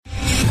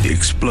The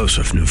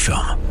explosive new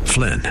film,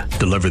 Flynn,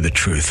 deliver the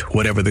truth,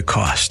 whatever the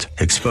cost,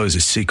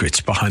 exposes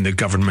secrets behind the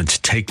government's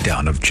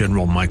takedown of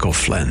General Michael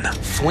Flynn.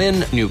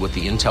 Flynn knew what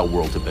the intel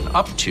world had been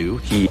up to.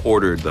 He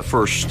ordered the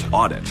first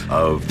audit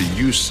of the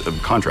use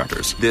of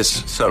contractors.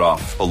 This set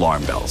off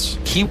alarm bells.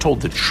 He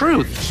told the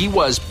truth. He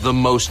was the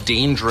most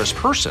dangerous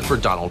person for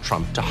Donald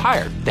Trump to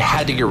hire. They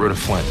had to get rid of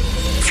Flynn.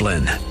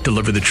 Flynn,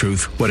 deliver the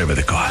truth, whatever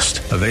the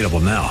cost. Available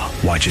now.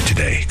 Watch it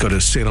today. Go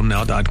to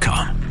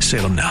salemnow.com.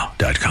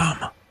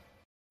 salemnow.com.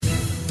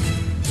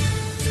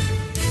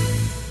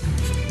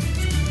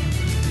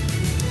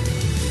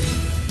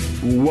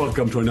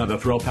 Welcome to another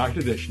thrill-packed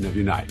edition of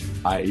Unite,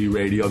 i.e.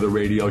 Radio, the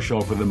radio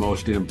show for the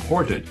most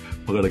important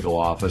political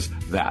office,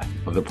 that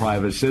of the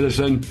private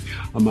citizen.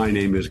 My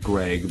name is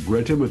Greg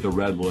Brittain with the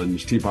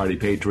Redlands Tea Party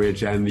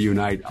Patriots and the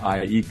Unite,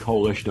 i.e.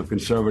 coalition of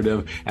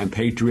conservative and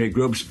patriot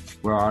groups,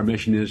 where our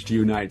mission is to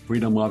unite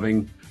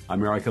freedom-loving,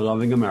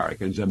 America-loving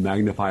Americans and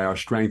magnify our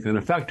strength and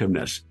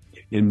effectiveness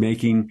in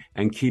making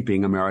and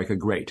keeping America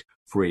great,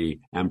 free,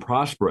 and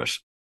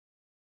prosperous.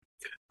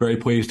 Very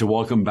pleased to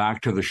welcome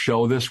back to the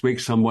show this week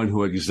someone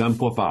who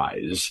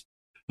exemplifies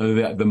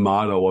the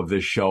motto of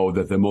this show,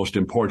 that the most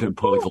important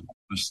political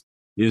office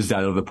is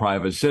that of the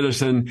private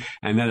citizen,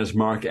 and that is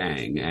Mark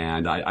Ang.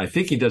 And I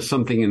think he does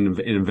something in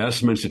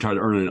investments to try to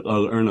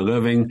earn a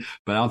living,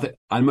 but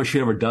I'm not sure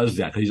he ever does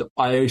that.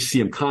 I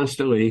see him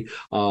constantly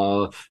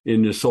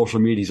in his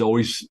social media. He's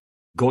always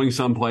going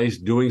someplace,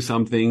 doing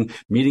something,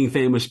 meeting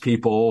famous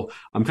people.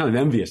 I'm kind of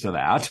envious of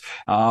that.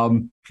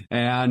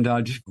 And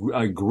just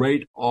a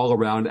great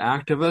all-around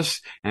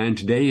activist. And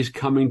today he's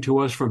coming to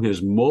us from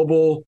his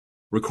mobile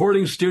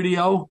recording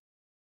studio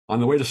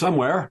on the way to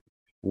somewhere.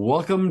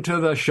 Welcome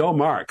to the show,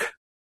 Mark.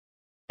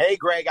 Hey,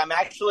 Greg. I'm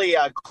actually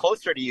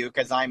closer to you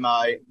because I'm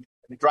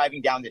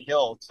driving down the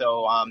hill.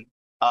 So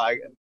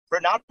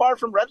we're not far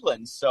from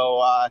Redlands.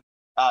 So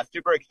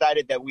super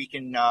excited that we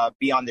can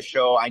be on the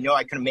show. I know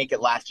I couldn't make it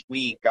last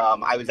week.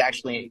 I was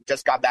actually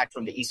just got back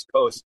from the East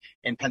Coast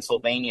in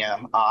Pennsylvania.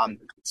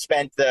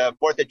 Spent the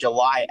 4th of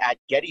July at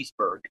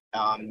Gettysburg,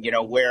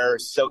 where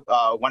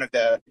one of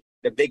the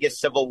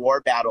biggest Civil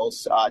War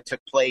battles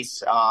took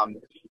place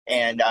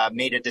and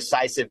made a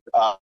decisive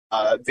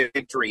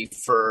victory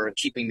for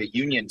keeping the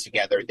Union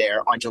together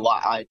there on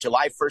July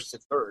 1st to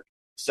 3rd.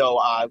 So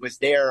I was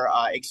there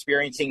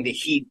experiencing the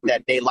heat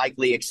that they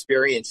likely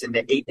experienced in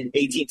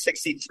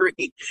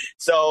 1863.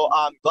 So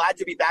I'm glad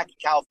to be back in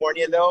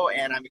California, though,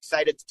 and I'm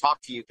excited to talk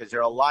to you because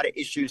there are a lot of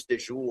issues du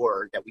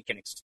jour that we can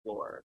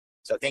explore.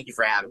 So thank you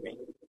for having me.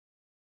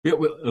 Yeah,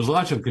 well, there's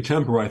lots of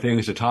contemporary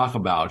things to talk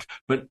about,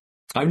 but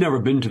I've never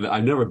been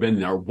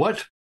there.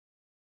 What,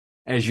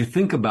 as you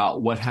think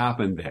about what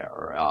happened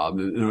there,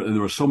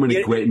 there were so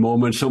many great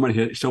moments, so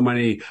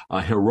many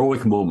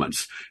heroic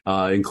moments,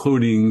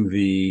 including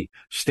the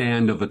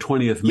stand of the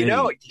 20th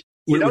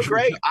May.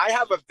 Greg, I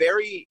have a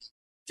very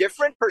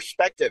different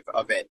perspective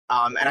of it,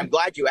 and I'm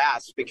glad you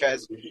asked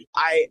because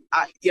I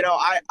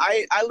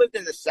lived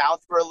in the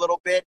South for a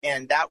little bit,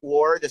 and that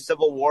war, the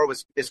Civil War,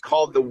 is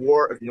called the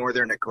War of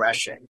Northern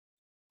Aggression,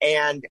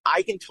 and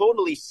I can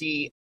totally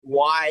see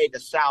why the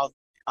South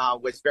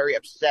was very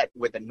upset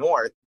with the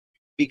North.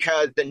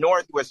 Because the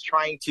North was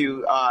trying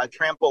to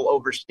trample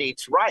over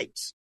states'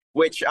 rights,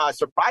 which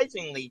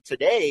surprisingly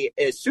today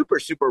is super,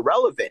 super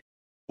relevant,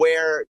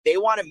 where they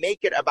want to make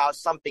it about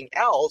something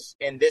else.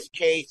 In this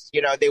case,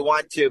 they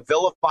want to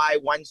vilify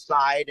one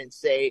side and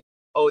say,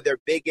 oh, they're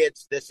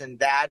bigots, this and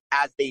that,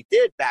 as they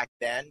did back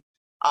then,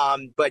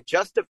 but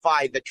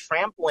justify the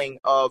trampling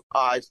of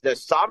the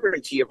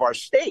sovereignty of our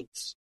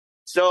states.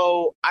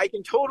 So I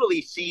can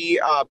totally see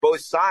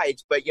both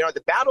sides. But,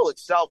 the battle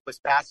itself was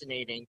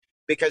fascinating,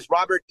 because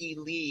Robert E.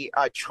 Lee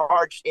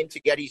charged into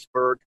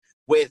Gettysburg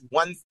with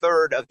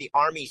 1/3 of the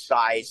army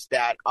size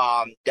that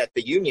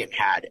the Union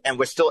had, and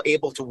was still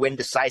able to win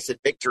decisive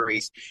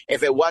victories.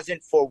 If it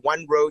wasn't for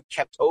one road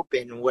kept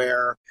open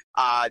where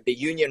the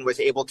Union was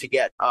able to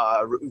get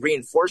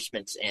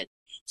reinforcements in.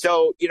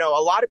 So, a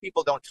lot of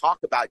people don't talk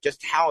about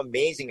just how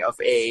amazing of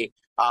a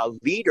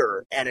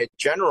leader and a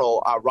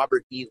general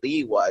Robert E.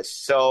 Lee was.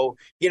 So,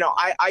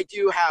 I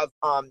do have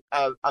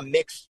a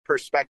mixed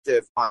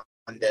perspective on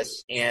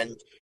this. And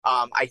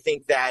I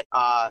think that,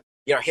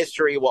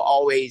 history will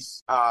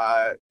always,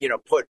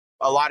 put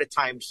a lot of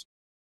times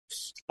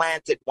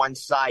slanted one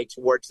side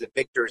towards the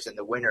victors and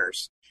the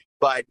winners.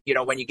 But,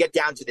 when you get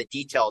down to the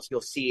details, you'll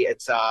see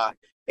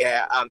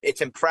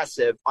it's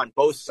impressive on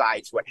both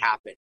sides what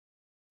happened.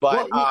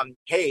 But,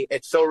 hey,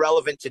 it's so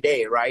relevant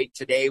today, right?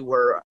 Today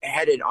we're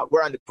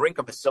on the brink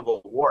of a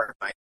civil war.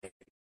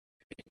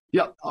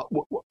 Yeah,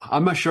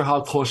 I'm not sure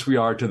how close we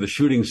are to the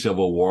shooting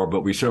civil war,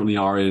 but we certainly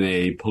are in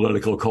a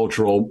political,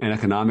 cultural, and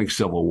economic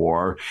civil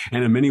war.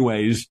 And in many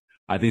ways,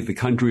 I think the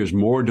country is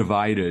more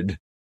divided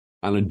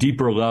on a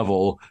deeper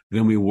level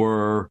than we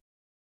were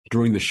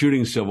during the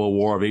shooting civil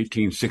war of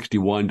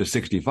 1861 to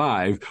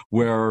 65,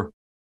 where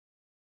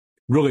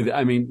really,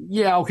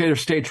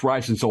 there's states'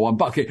 rights and so on,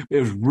 but it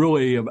was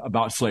really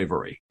about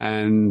slavery.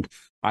 And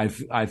I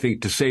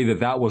think to say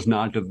that was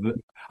not,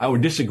 I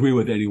would disagree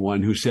with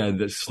anyone who said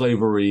that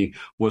slavery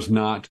was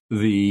not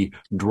the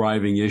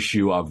driving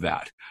issue of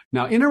that.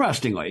 Now,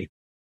 interestingly,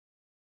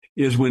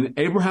 is when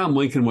Abraham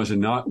Lincoln was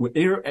in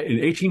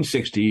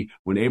 1860,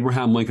 when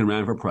Abraham Lincoln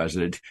ran for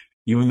president,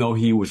 even though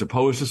he was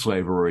opposed to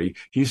slavery,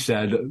 he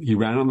said he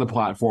ran on the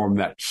platform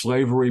that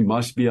slavery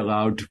must be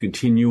allowed to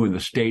continue in the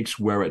states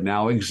where it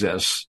now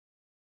exists,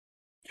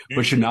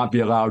 but should not be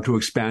allowed to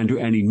expand to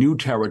any new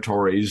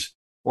territories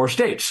or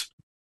states.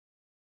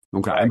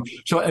 Okay.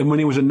 So, and when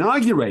he was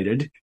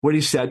inaugurated, what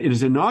he said in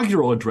his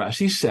inaugural address,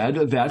 he said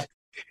that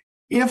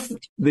if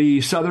the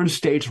southern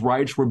states'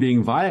 rights were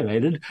being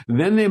violated,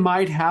 then they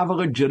might have a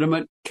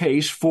legitimate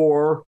case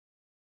for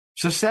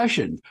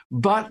secession.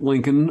 But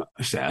Lincoln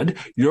said,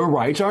 your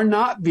rights are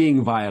not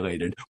being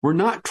violated. We're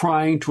not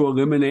trying to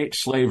eliminate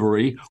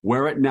slavery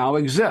where it now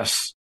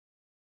exists.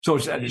 So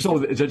it was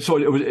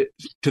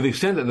to the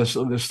extent that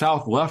the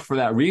South left for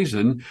that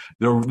reason,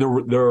 their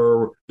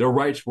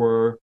rights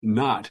were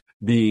not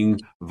being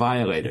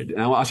violated.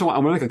 And I want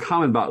to make a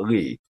comment about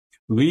Lee.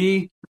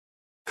 Lee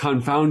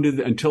confounded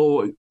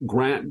until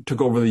Grant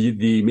took over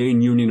the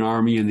main Union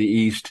Army in the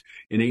East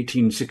in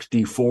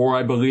 1864,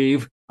 I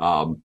believe,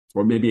 or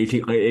maybe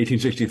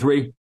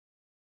 1863.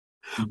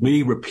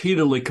 Lee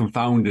repeatedly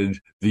confounded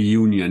the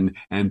Union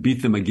and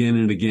beat them again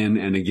and again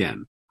and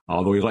again.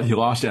 Although he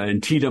lost at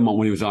Antietam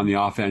when he was on the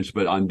offense,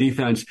 but on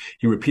defense,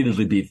 he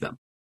repeatedly beat them.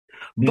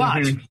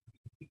 But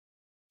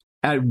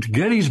at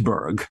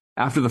Gettysburg,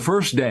 after the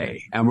first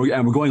day, and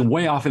we're going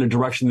way off in a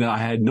direction that I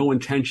had no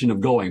intention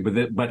of going,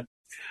 but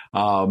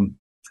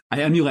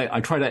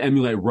I try to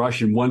emulate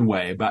Rush in one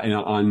way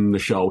on the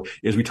show,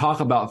 is we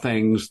talk about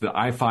things that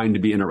I find to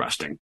be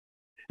interesting,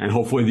 and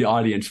hopefully the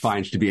audience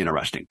finds to be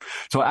interesting.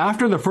 So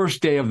after the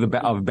first day of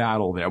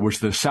battle there, which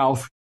the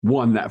South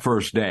won that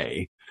first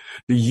day,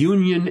 the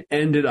Union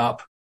ended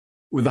up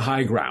with the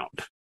high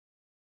ground.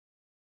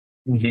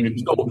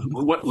 So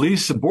what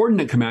Lee's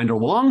subordinate commander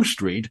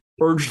Longstreet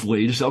urged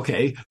Lee to say,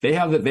 okay, they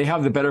have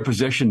the better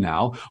position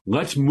now.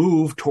 Let's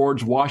move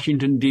towards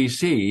Washington,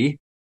 D.C.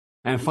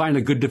 and find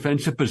a good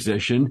defensive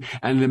position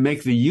and then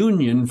make the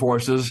Union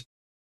forces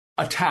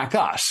attack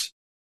us.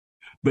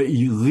 But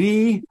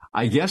Lee,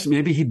 I guess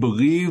maybe he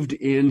believed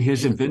in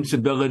his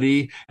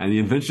invincibility and the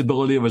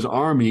invincibility of his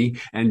army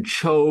and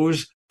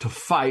chose to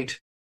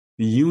fight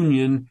the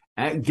Union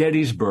at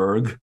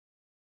Gettysburg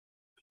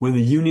when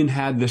the Union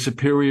had the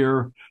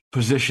superior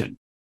position.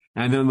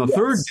 And then the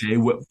third day,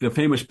 the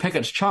famous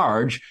Pickett's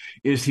Charge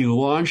is he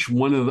launched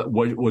one of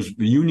what was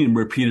the Union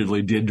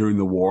repeatedly did during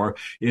the war,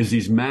 is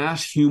these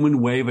mass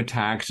human wave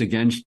attacks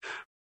against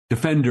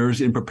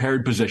defenders in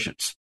prepared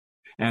positions.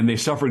 And they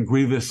suffered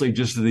grievously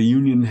just as the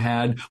Union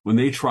had when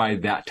they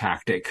tried that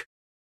tactic.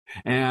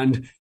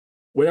 And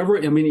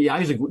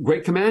he's a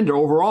great commander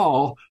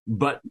overall,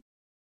 but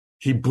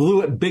he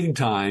blew it big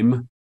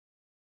time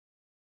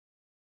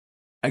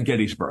at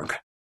Gettysburg.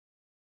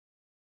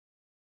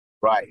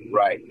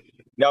 Right.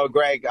 No,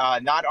 Greg,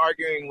 not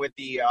arguing with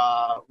the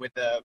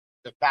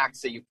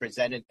facts that you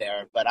presented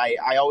there, but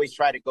I always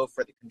try to go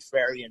for the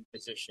contrarian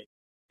position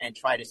and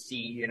try to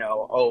see,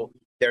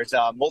 there's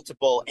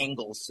multiple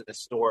angles to the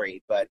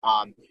story. But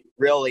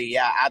really,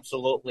 yeah,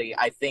 absolutely.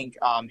 I think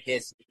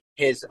his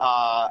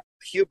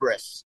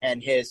hubris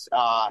and his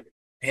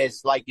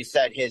like you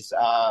said, his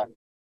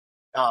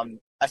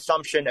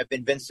assumption of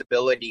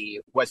invincibility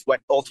was what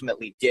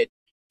ultimately did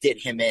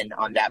him in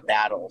on that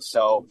battle.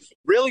 So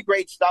really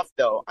great stuff,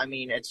 though. I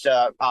mean, it's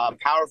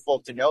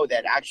powerful to know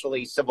that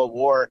actually Civil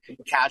War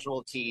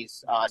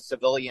casualties,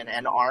 civilian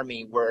and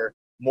army, were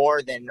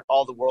more than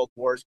all the world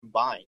wars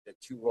combined, the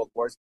two world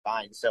wars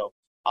combined. So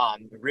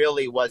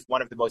really was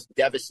one of the most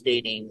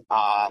devastating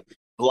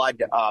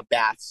blood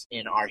baths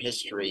in our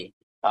history,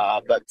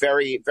 but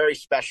very, very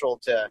special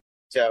to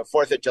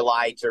 4th of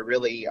July to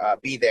really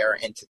be there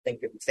and to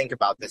think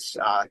about this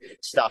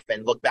stuff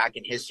and look back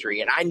in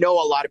history. And I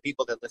know a lot of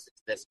people that listen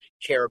to this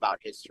care about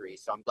history,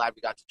 so I'm glad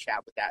we got to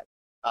chat with that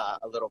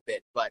a little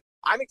bit. But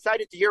I'm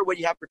excited to hear what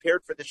you have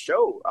prepared for the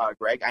show,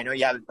 Greg. I know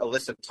you have a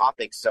list of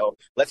topics, so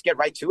let's get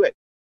right to it.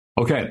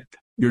 Okay.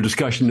 Our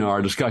discussion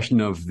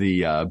of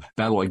the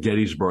Battle at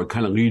Gettysburg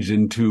kind of leads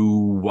into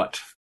what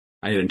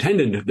I had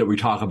intended that we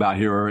talk about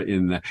here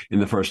in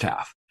the first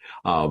half.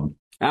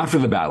 After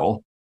the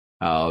battle,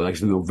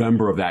 like in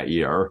November of that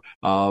year,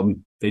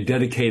 they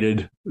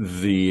dedicated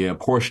the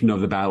portion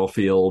of the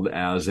battlefield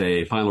as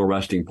a final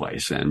resting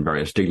place, and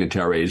various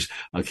dignitaries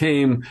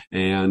came,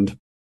 and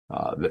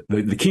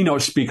the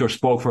keynote speaker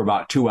spoke for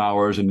about 2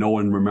 hours, and no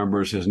one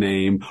remembers his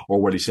name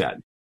or what he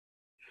said.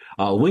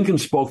 Lincoln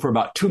spoke for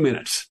about 2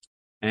 minutes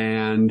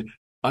and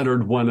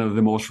uttered one of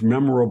the most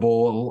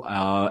memorable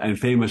and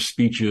famous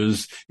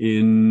speeches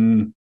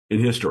in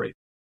history.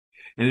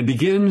 And it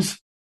begins,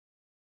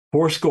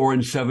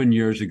 7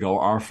 years ago,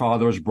 our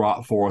fathers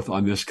brought forth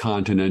on this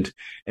continent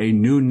a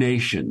new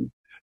nation,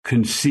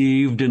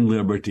 conceived in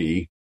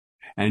liberty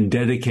and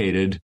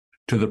dedicated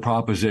to the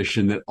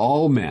proposition that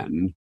all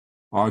men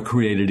are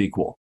created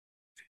equal.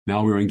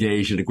 Now we're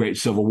engaged in a great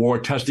civil war,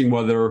 testing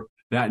whether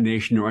that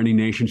nation or any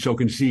nation so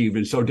conceived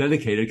and so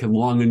dedicated can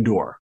long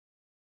endure.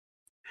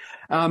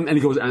 And he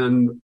goes,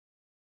 and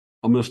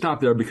I'm going to stop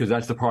there because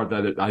that's the part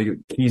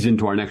that keys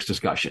into our next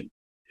discussion,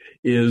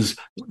 is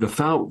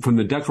from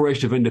the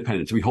Declaration of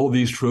Independence. We hold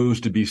these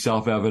truths to be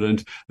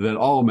self-evident that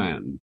all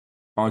men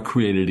are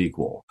created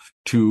equal.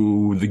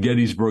 To the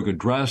Gettysburg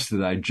Address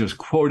that I just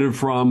quoted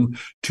from,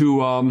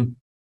 to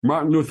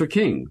Martin Luther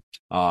King,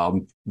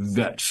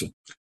 that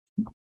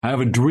I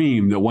have a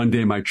dream that one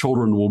day my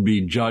children will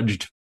be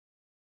judged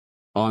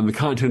on the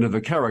content of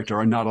their character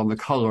and not on the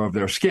color of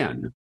their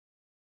skin.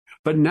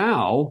 But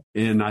now,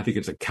 and I think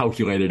it's a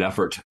calculated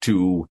effort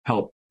to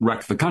help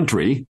wreck the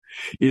country,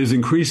 is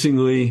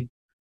increasingly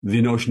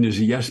the notion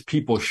is, yes,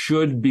 people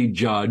should be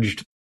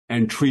judged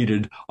and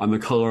treated on the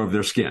color of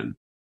their skin.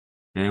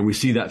 And we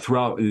see that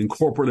throughout in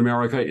corporate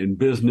America, in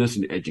business,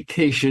 in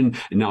education,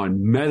 and now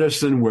in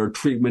medicine, where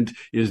treatment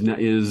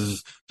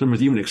is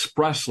sometimes even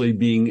expressly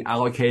being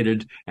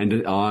allocated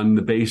and on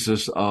the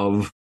basis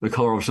of the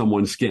color of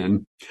someone's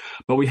skin.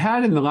 But we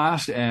had in the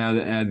last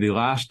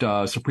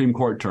Supreme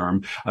Court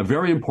term a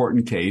very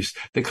important case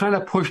that kind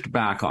of pushed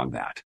back on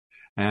that.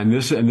 And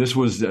this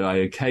was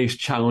a case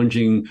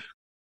challenging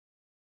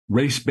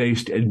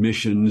race-based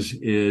admissions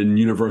in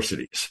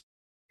universities.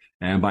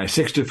 And by a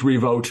 6-3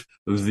 vote,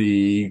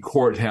 the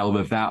court held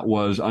that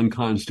was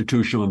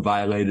unconstitutional and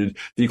violated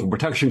the Equal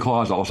Protection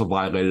Clause, also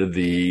violated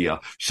the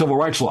civil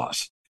rights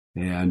laws.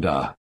 And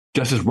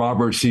Justice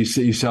Roberts,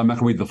 I'm not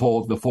going to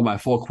read my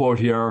full quote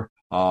here.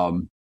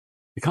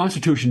 The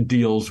Constitution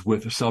deals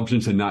with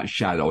substance and not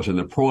shadows, and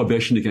the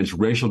prohibition against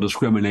racial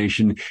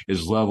discrimination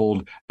is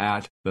leveled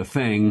at the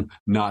thing,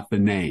 not the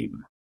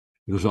name.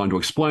 He goes on to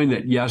explain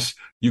that, yes,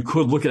 you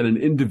could look at an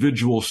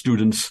individual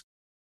student's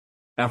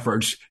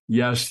efforts,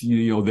 yes,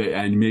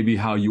 and maybe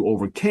how you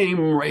overcame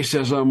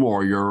racism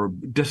or your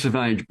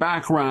disadvantaged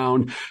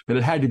background, but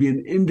it had to be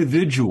an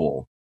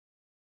individual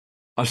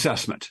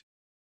assessment.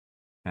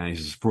 And he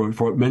says,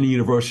 for many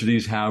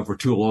universities have for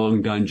too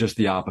long done just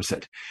the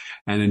opposite.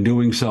 And in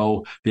doing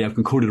so, they have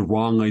concluded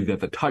wrongly that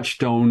the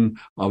touchstone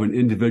of an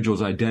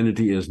individual's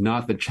identity is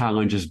not the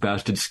challenges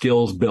bested,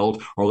 skills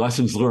built, or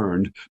lessons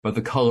learned, but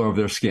the color of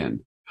their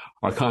skin.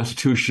 Our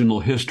constitutional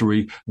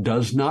history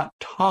does not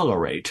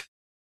tolerate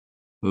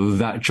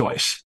that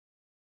choice.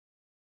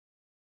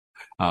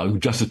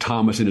 Justice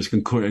Thomas, in his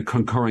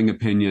concurring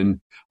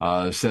opinion,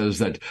 says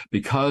that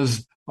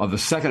because of the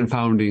second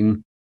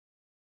founding,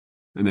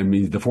 and I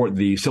mean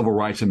the Civil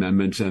Rights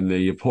Amendments and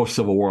the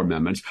post-Civil War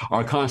amendments,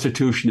 our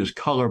Constitution is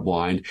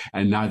colorblind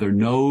and neither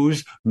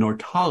knows nor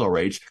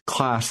tolerates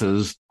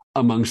classes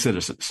among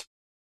citizens.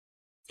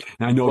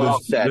 And I know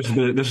this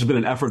has been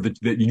an effort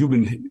that you've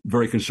been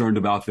very concerned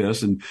about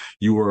this, and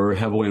you were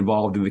heavily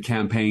involved in the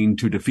campaign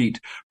to defeat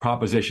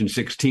Proposition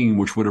 16,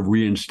 which would have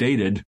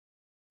reinstated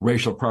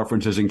racial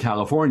preferences in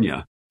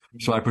California.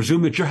 So I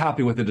presume that you're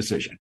happy with the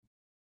decision.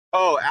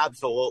 Oh,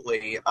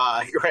 absolutely,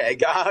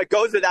 Greg.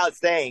 Goes without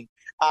saying.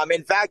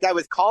 In fact, I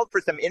was called for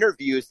some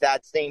interviews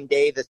that same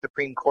day the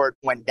Supreme Court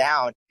went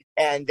down,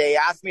 and they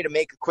asked me to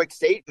make a quick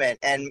statement.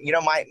 And,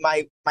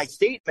 my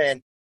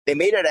statement, they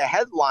made it a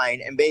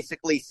headline and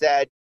basically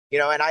said,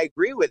 and I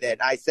agree with it.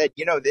 I said,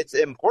 it's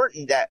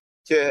important that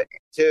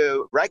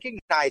to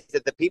recognize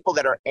that the people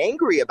that are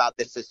angry about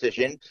this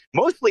decision,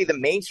 mostly the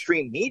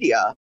mainstream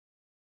media,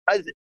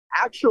 is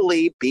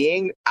actually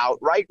being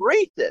outright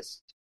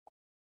racist.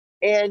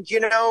 And,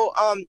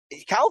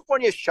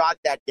 California shot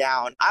that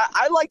down.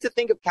 I like to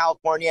think of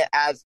California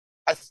as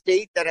a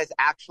state that has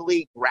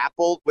actually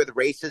grappled with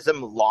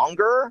racism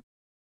longer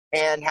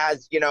and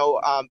has,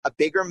 a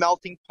bigger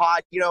melting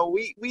pot.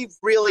 We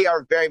really are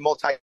a very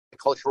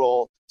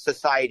multicultural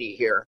society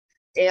here.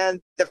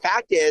 And the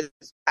fact is,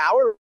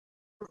 our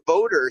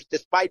voters,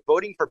 despite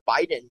voting for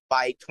Biden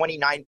by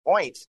 29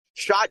 points,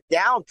 shot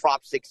down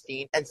Prop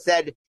 16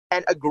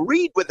 and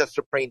agreed with the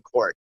Supreme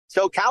Court.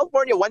 So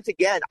California, once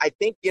again, I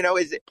think,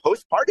 is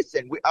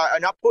post-partisan. We are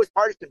not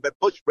post-partisan, but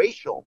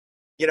post-racial.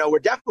 We're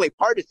definitely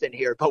partisan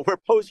here, but we're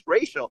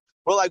post-racial.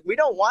 We're like, we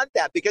don't want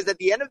that, because at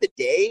the end of the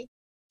day,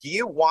 do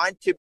you want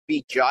to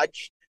be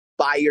judged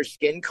by your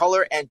skin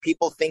color and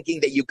people thinking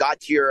that you got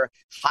to your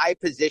high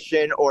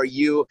position or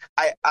you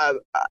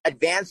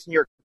advanced in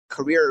your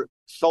career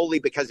solely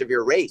because of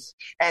your race?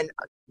 And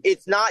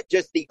it's not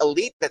just the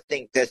elite that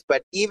think this,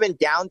 but even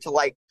down to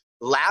like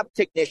lab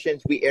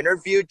technicians we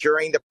interviewed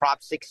during the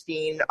Prop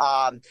 16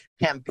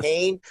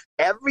 campaign,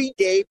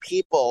 everyday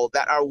people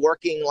that are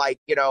working like,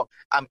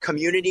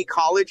 community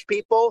college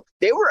people,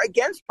 they were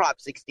against Prop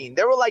 16.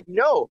 They were like,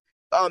 no,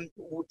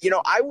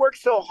 I worked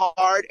so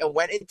hard and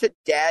went into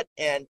debt,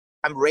 and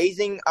I'm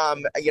raising,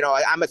 I'm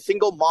a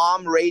single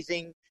mom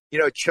raising,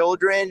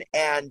 children.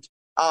 And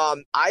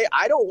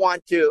I don't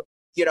want to,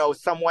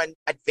 someone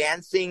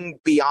advancing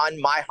beyond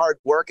my hard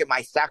work and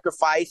my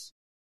sacrifice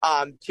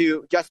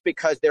to just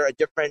because they're a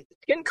different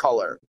skin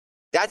color.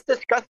 That's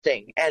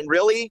disgusting. And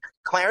really,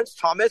 Clarence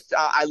Thomas,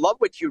 I love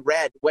what you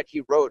read, what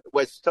he wrote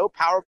was so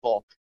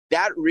powerful.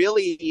 That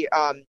really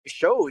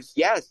shows,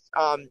 yes,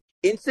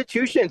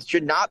 institutions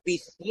should not be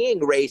seeing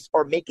race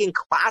or making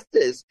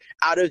classes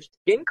out of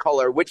skin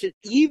color, which is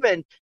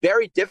even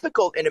very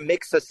difficult in a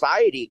mixed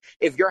society.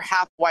 If you're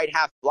half white,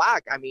 half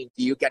black, I mean,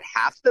 do you get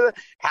half the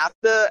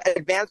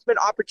advancement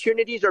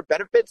opportunities or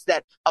benefits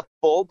that a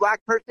full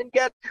black person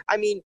gets? I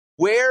mean,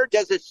 where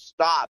does it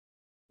stop?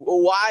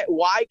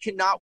 Why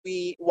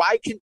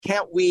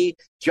can't we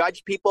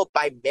judge people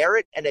by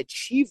merit and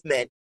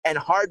achievement and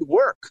hard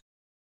work?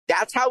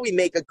 That's how we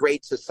make a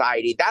great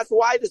society. That's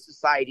why the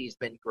society's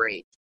been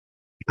great.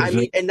 I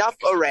mean, enough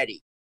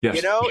already.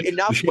 Yes.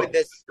 Enough with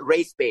this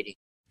race baiting.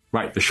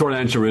 Right. The short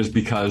answer is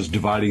because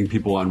dividing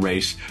people on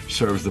race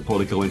serves the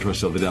political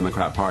interests of the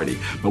Democrat Party.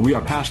 But we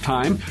are past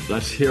time.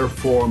 Let's hear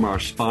from our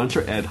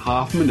sponsor, Ed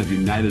Hoffman of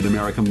United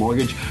American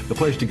Mortgage, the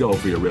place to go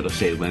for your real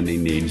estate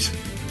lending needs.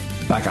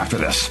 Back after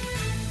this.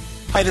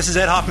 Hi, this is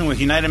Ed Hoffman with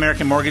United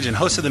American Mortgage and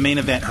host of the Main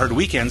Event Heard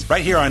Weekends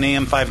right here on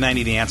AM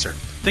 590 The Answer.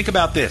 Think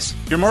about this.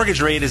 Your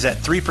mortgage rate is at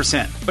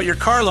 3%, but your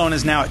car loan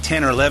is now at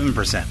 10 or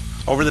 11%.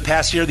 Over the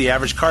past year, the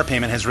average car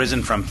payment has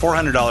risen from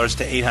 $400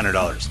 to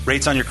 $800.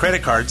 Rates on your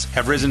credit cards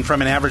have risen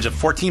from an average of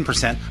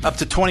 14% up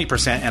to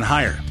 20% and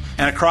higher.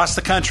 And across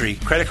the country,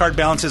 credit card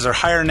balances are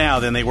higher now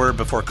than they were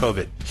before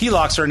COVID.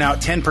 HELOCs are now at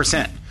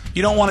 10%.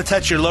 You don't want to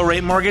touch your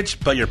low-rate mortgage,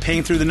 but you're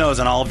paying through the nose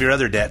on all of your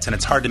other debts, and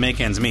it's hard to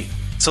make ends meet.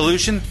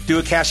 Solution? Do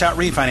a cash-out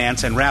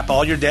refinance and wrap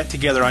all your debt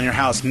together on your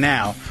house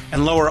now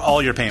and lower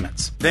all your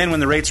payments. Then when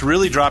the rates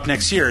really drop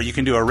next year, you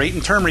can do a rate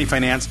and term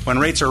refinance when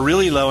rates are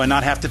really low and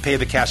not have to pay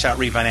the cash-out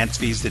refinance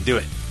fees to do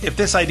it. If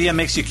this idea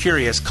makes you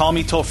curious, call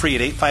me toll-free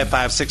at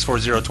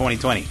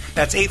 855-640-2020.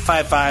 That's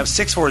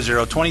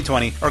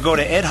 855-640-2020, or go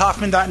to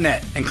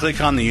edhoffman.net and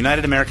click on the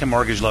United American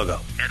Mortgage logo.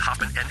 Ed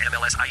Hoffman,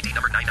 NMLS ID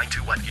number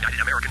 9921.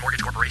 United American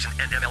Mortgage Corporation,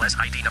 NMLS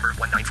ID number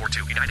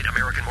 1942. United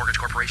American Mortgage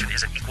Corporation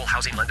is an equal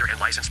housing lender and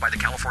licensed by the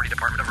California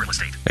Department of Real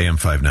Estate. AM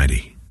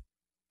 590,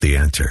 The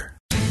Answer.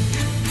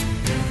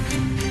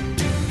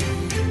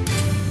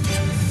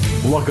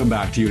 Welcome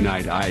back to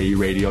Unite IE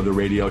Radio, the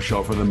radio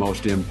show for the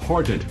most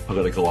important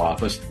political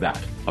office, that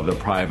of the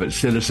private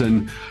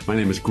citizen. My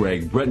name is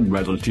Greg Brittain,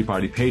 Redlands Tea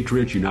Party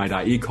Patriots, Unite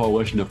IE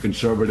coalition of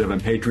conservative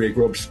and patriot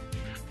groups.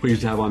 Pleased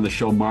to have on the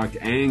show Mark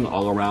Eng,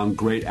 all-around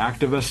great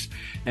activist.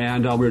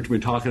 And we're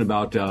talking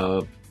about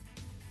a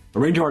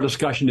range of our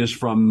discussion is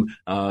from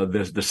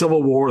the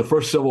Civil War, the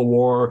first Civil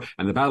War,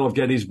 and the Battle of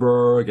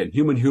Gettysburg, and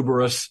human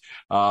hubris,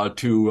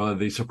 to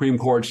the Supreme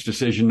Court's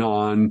decision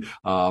on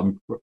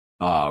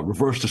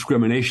reverse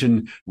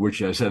discrimination, which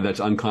said that's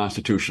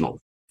unconstitutional.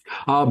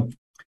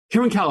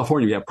 Here in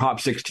California, we have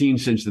Prop 16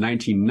 since the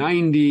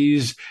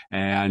 1990s,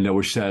 and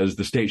which says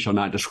the state shall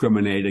not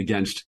discriminate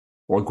against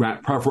or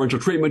grant preferential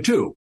treatment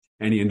to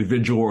any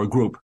individual or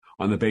group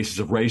on the basis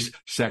of race,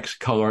 sex,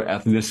 color,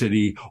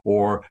 ethnicity,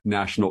 or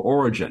national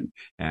origin.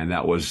 And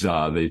that was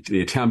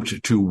the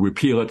attempt to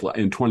repeal it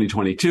in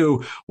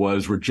 2022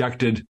 was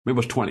rejected, maybe it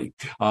was 20,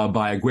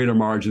 by a greater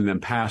margin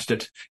than passed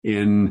it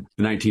in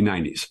the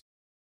 1990s.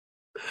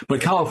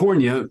 But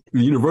California,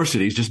 the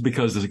universities, just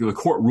because the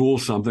court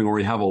rules something or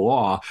we have a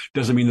law,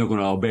 doesn't mean they're going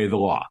to obey the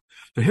law.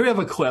 So here we have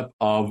a clip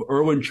of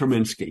Erwin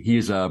Chemerinsky. He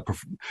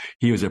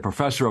was a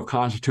professor of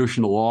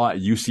constitutional law at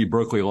UC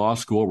Berkeley Law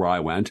School, where I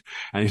went,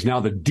 and he's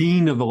now the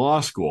dean of the law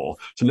school.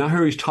 So now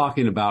here he's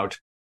talking about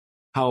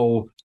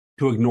how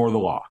to ignore the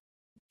law.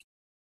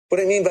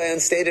 What I mean by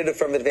unstated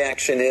affirmative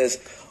action is,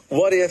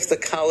 what if the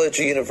college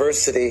or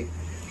university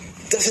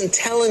doesn't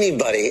tell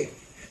anybody,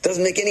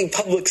 doesn't make any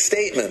public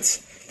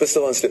statements, but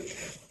still wants to?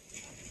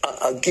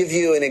 I'll give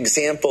you an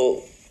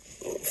example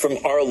from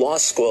our law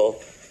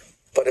school.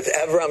 But if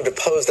ever I'm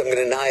deposed, I'm going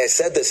to deny I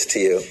said this to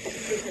you.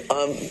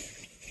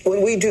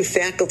 When we do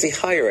faculty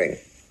hiring,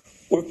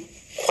 we're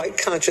quite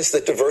conscious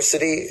that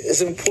diversity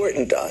is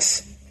important to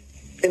us.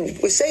 And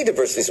we say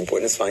diversity is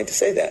important. It's fine to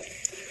say that.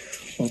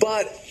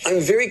 But I'm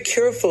very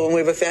careful when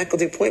we have a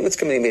faculty appointments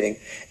committee meeting.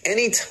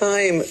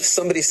 Anytime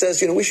somebody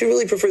says, we should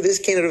really prefer this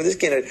candidate over this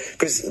candidate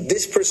because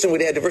this person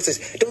would add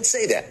diversity, don't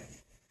say that.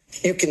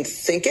 You can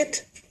think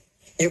it.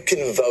 You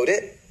can vote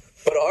it.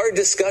 But our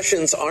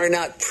discussions are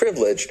not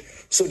privileged.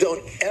 So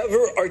don't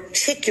ever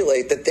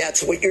articulate that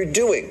that's what you're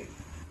doing.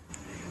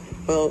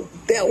 Well,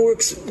 that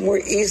works more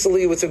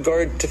easily with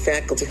regard to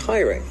faculty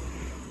hiring.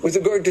 With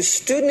regard to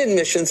student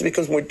admissions, it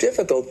becomes more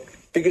difficult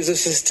because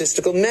it's a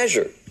statistical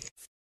measure.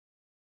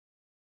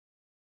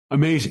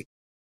 Amazing.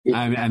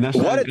 And that's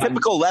what a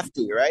typical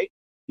lefty, right?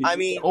 I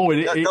mean,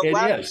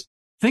 it is.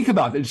 Think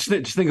about it. Just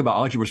think about it.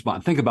 I'll let you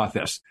respond. Think about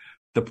this.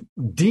 The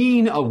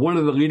dean of one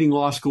of the leading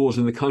law schools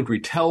in the country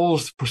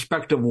tells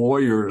prospective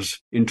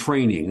lawyers in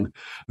training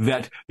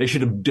that they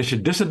should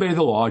disobey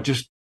the law,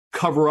 just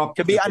cover up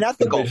to be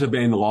unethical,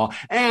 disobeying the law.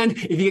 And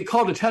if you get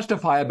called to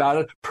testify about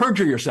it,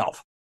 perjure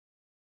yourself.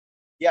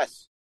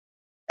 Yes.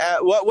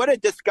 What a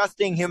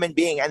disgusting human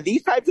being. And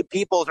these types of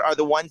people are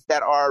the ones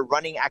that are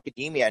running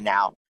academia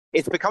now.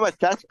 It's become a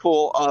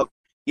cesspool of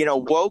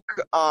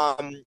woke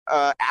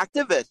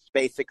activists,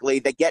 basically,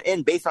 that get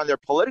in based on their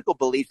political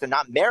beliefs and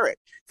not merit.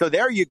 So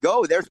there you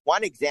go. There's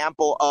one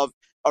example of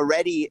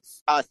already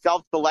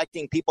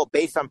self-selecting people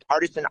based on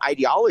partisan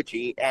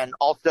ideology, and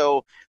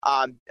also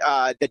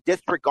the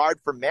disregard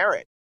for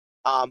merit,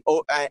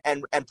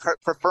 and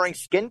preferring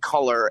skin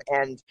color,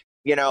 and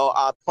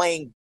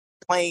playing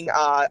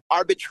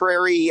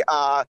arbitrary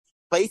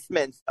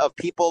placements of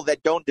people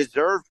that don't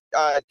deserve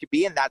to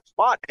be in that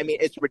spot. I mean,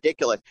 it's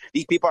ridiculous.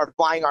 These people are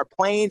flying our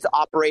planes,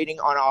 operating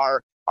on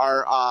our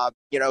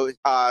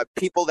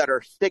people that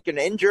are sick and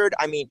injured.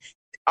 I mean,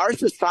 our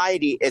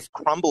society is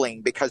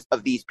crumbling because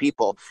of these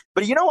people.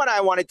 But you know what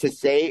I wanted to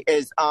say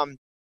is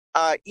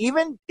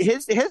even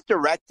his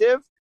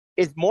directive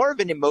is more of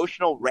an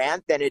emotional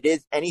rant than it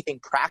is anything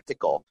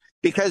practical,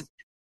 because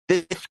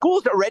the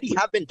schools already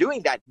have been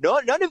doing that.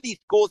 None of these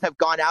schools have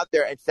gone out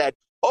there and said,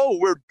 oh,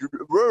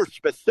 we're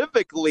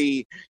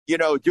specifically,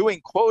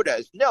 doing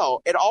quotas.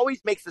 No, it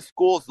always makes the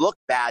schools look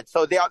bad.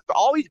 So they've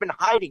always been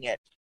hiding it.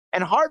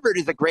 And Harvard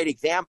is a great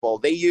example.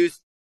 They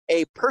used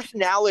a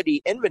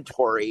personality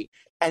inventory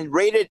and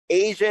rated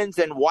Asians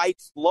and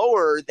whites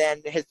lower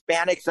than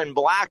Hispanics and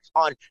blacks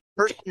on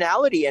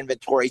personality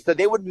inventory. So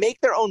they would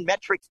make their own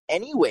metrics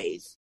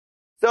anyways.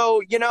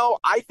 So,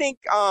 I think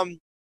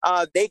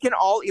they can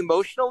all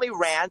emotionally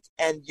rant,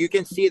 and you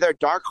can see their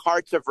dark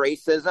hearts of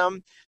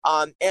racism.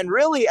 And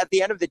really, at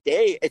the end of the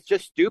day, it's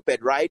just stupid,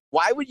 right?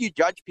 Why would you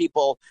judge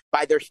people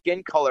by their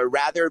skin color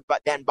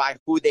than by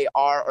who they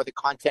are or the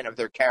content of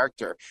their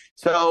character?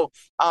 So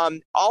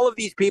all of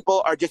these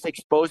people are just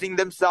exposing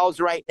themselves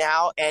right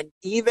now. And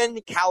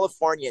even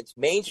Californians,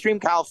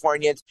 mainstream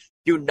Californians,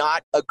 do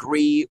not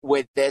agree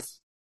with this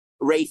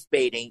race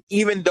baiting,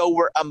 even though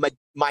we're a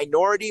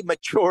minority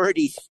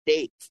majority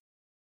state.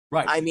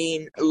 Right. I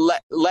mean,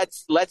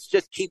 let's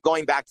just keep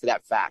going back to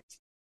that fact.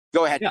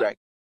 Go ahead, Greg.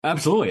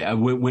 Absolutely.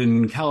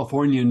 When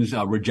Californians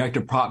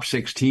rejected Prop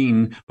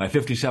 16 by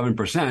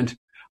 57%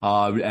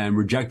 and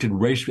rejected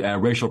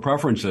racial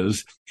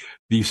preferences,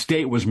 the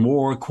state was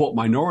more, quote,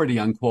 minority,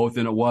 unquote,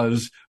 than it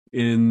was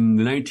in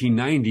the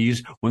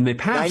 1990s when they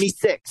passed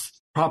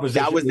 96.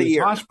 Proposition. That was the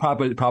year.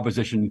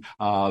 Proposition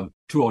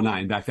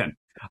 209 back then.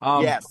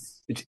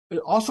 Yes. It's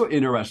also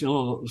interesting, a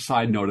little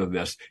side note of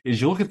this, is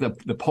you look at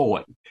the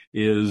polling,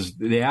 is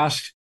they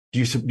asked, do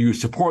you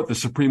support the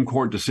Supreme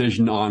Court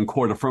decision on,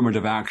 quote,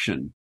 affirmative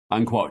action,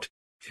 unquote?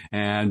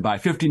 And by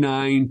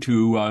 59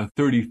 to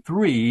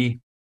 33,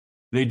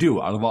 they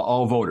do, out of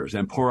all voters,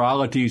 and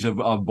pluralities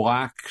of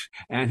blacks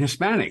and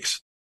Hispanics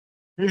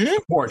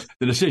support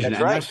the decision.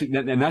 That's right.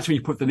 And that's when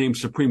you put the name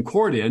Supreme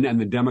Court in, and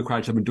the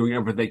Democrats have been doing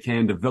everything they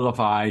can to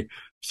vilify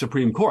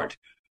Supreme Court.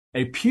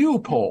 A Pew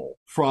poll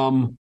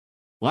from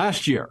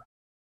last year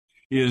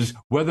is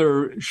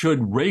whether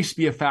should race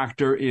be a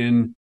factor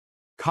in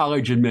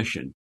college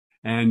admission.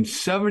 And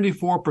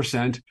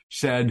 74%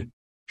 said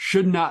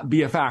should not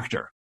be a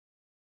factor.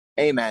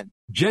 Amen.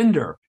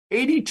 Gender,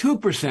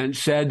 82%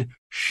 said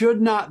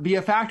should not be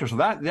a factor. So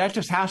that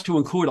just has to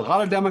include a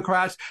lot of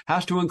Democrats,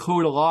 has to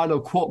include a lot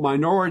of, quote,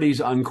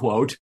 minorities,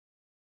 unquote.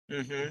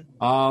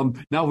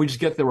 Now we just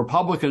get the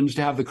Republicans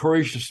to have the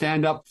courage to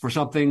stand up for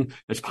something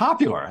that's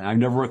popular. And I've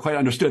never quite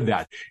understood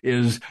that,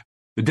 is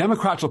the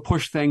Democrats will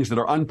push things that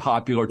are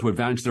unpopular to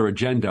advance their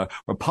agenda.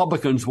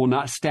 Republicans will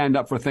not stand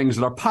up for things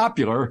that are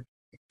popular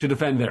to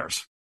defend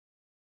theirs.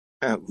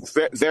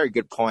 Very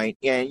good point.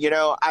 And,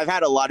 I've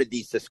had a lot of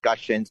these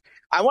discussions.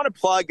 I want to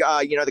plug,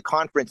 the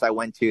conference I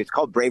went to. It's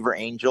called Braver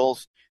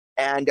Angels.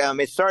 And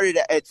it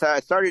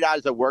started out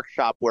as a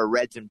workshop where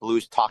Reds and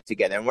Blues talk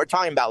together. And we're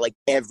talking about like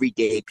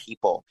everyday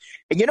people.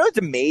 And it's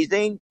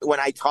amazing when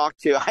I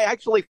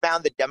actually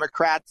found the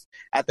Democrats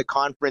at the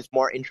conference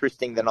more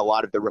interesting than a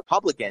lot of the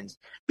Republicans,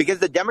 because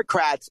the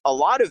Democrats, a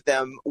lot of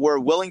them were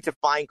willing to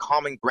find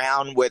common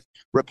ground with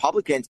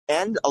Republicans.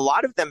 And a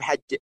lot of them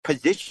had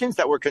positions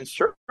that were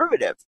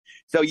conservative.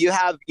 So you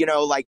have,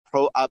 like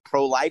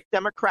pro-life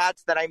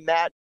Democrats that I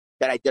met,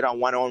 that I did a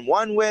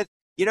one-on-one with,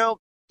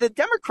 the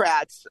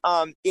Democrats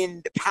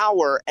in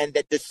power and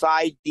that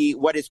decide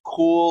what is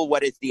cool,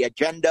 what is the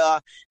agenda,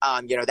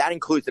 that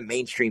includes the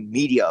mainstream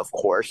media, of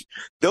course.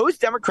 Those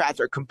Democrats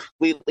are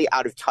completely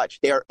out of touch.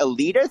 They're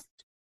elitist,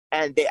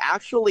 and they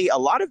actually, a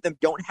lot of them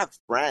don't have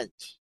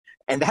friends.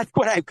 And that's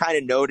what I've kind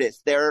of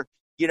noticed. They're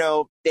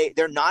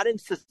not in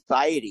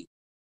society.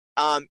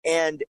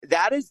 And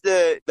that is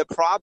the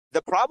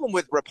problem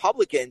with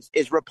Republicans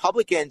is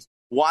Republicans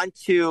want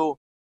to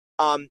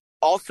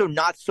also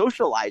not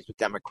socialize with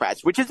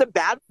Democrats, which is a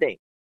bad thing.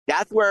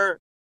 That's where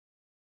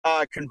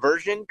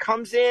conversion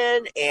comes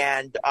in,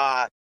 and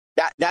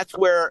that's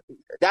where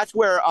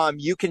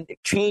you can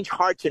change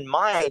hearts and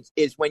minds,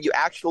 is when you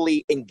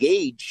actually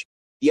engage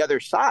the other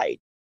side.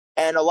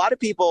 And a lot of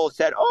people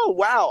said, "Oh,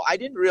 wow, I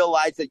didn't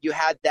realize that you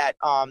had that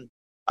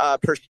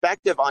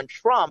perspective on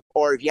Trump,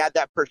 or if you had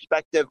that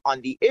perspective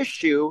on the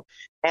issue."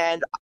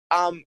 And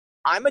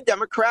I'm a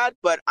Democrat,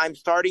 but I'm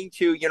starting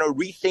to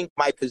rethink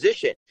my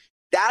position.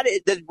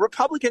 The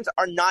Republicans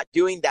are not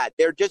doing that.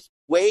 They're just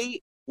way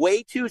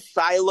too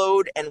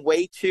siloed and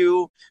way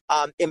too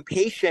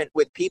impatient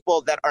with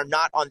people that are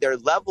not on their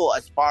level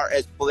as far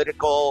as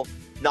political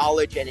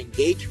knowledge and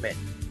engagement.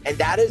 And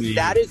that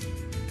is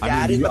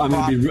That is the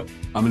problem.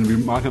 I'm going to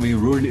be, Mark, I'm going to be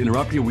rude to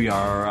interrupt you. We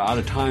are out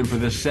of time for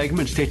this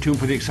segment. Stay tuned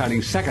for the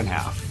exciting second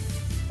half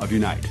of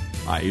Unite,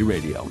 IE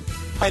Radio.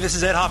 Hi, this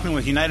is Ed Hoffman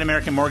with United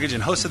American Mortgage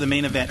and host of the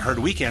main event Heard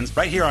Weekends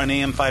right here on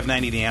AM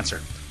 590 The Answer.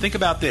 Think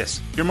about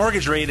this. Your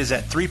mortgage rate is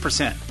at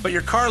 3%, but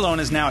your car loan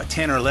is now at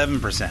 10 or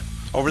 11%.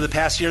 Over the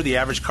past year, the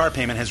average car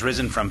payment has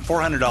risen from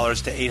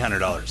 $400 to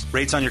 $800.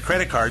 Rates on your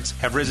credit cards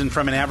have risen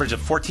from an average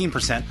of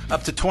 14%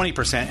 up to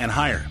 20% and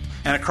higher.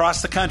 And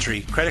across the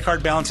country, credit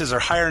card balances are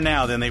higher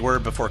now than they were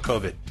before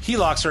COVID.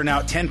 HELOCs are now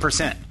at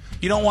 10%.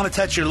 You don't want to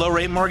touch your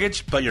low-rate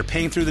mortgage, but you're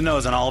paying through the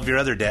nose on all of your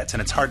other debts,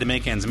 and it's hard to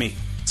make ends meet.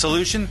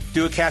 Solution?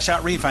 Do a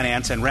cash-out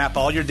refinance and wrap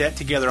all your debt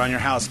together on your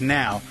house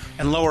now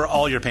and lower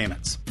all your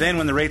payments. Then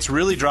when the rates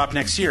really drop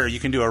next year, you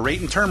can do a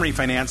rate and term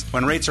refinance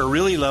when rates are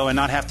really low and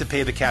not have to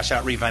pay the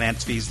cash-out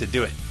refinance fees to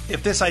do it.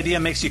 If this idea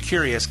makes you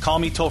curious, call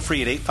me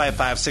toll-free at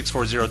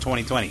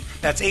 855-640-2020.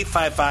 That's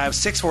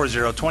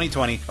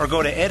 855-640-2020, or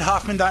go to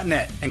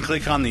edhoffman.net and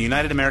click on the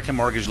United American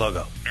Mortgage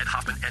logo. Ed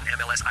Hoffman,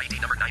 NMLS ID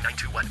number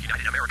 9921.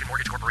 United American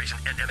Mortgage Corporation,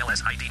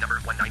 NMLS ID number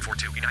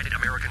 1942. United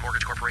American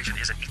Mortgage Corporation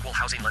is an equal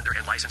housing lender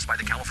and licensed by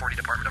the California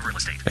Department of Real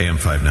Estate. AM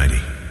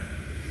 590,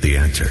 The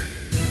Answer.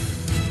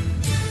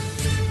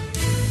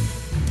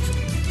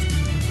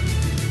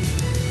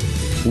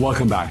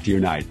 Welcome back to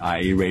Unite,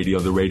 IE Radio,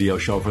 the radio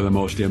show for the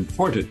most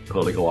important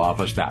political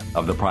office, that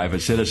of the private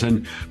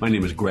citizen. My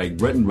name is Greg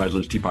Brittain,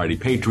 Redlands Tea Party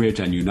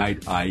Patriots and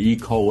Unite IE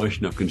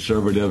coalition of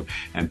conservative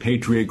and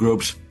patriot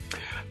groups.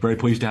 Very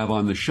pleased to have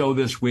on the show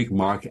this week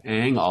Mark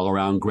Ang,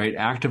 all-around great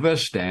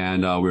activist,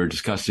 and we were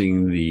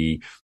discussing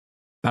the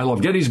Battle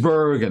of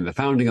Gettysburg and the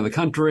founding of the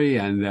country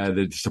and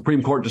the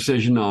Supreme Court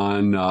decision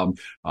on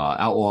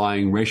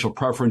outlawing racial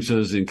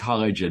preferences in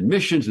college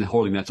admissions and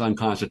holding that's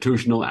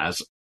unconstitutional,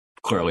 as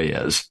clearly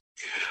is.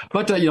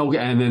 But,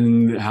 and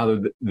then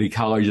how the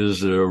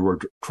colleges were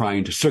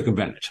trying to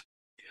circumvent it.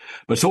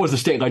 But so is the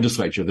state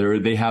legislature.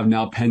 They have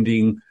now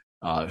pending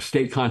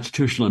State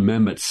Constitutional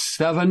Amendment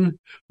 7,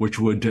 which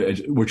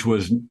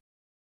was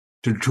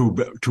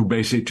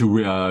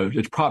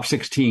it's Prop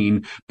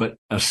 16, but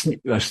a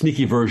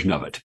sneaky version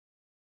of it.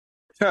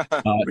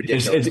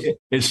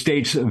 It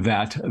states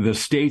that the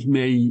state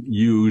may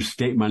use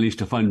state monies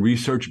to fund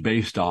research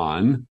based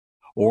on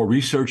or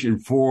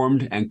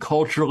research-informed and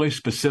culturally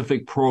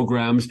specific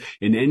programs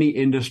in any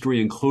industry,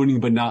 including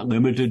but not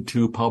limited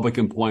to public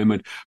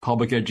employment,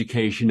 public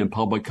education, and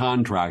public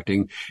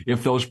contracting,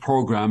 if those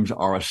programs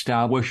are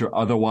established or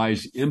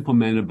otherwise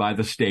implemented by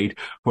the state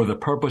for the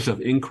purpose of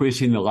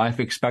increasing the life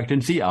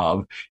expectancy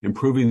of,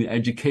 improving the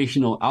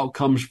educational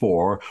outcomes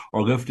for,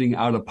 or lifting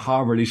out of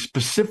poverty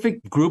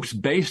specific groups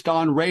based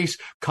on race,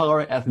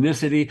 color,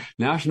 ethnicity,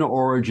 national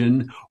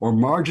origin, or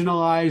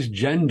marginalized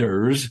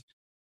genders,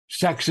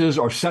 sexes,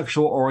 or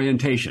sexual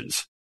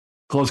orientations.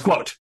 Close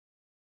quote.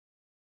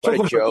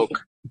 What a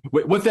joke.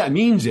 What that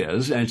means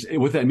is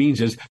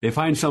they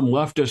find some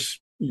leftist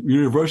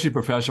university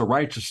professor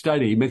writes a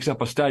study, makes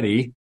up a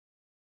study,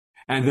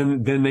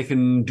 and then they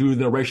can do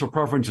the racial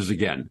preferences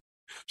again.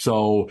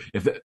 So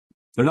if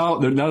they're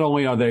not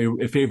only are they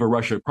in favor of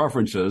racial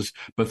preferences,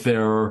 but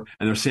they're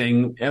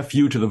saying F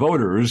you to the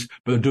voters,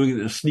 but they're doing it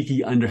in a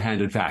sneaky,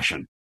 underhanded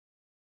fashion.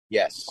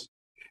 Yes.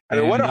 I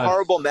mean, what a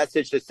horrible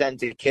message to send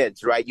to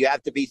kids, right? You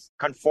have to be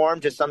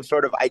conformed to some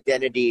sort of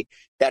identity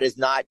that is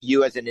not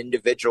you as an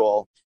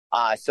individual,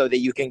 so that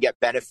you can get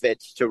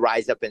benefits to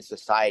rise up in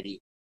society.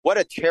 What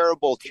a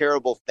terrible,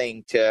 terrible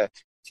thing to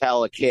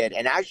tell a kid.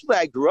 And actually,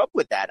 I grew up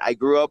with that. I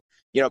grew up,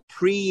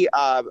 pre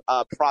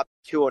Prop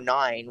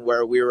 209,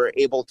 where we were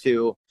able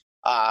to,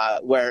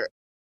 where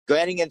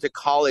getting into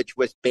college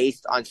was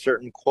based on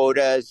certain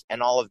quotas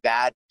and all of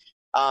that.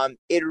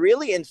 It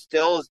really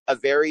instills a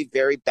very,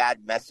 very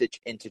bad message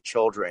into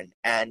children.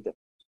 And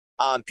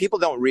people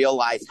don't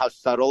realize how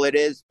subtle it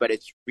is, but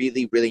it's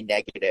really, really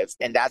negative.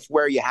 And that's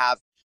where you have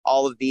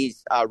all of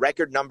these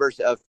record numbers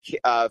of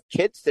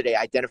kids today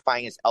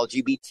identifying as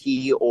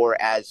LGBT or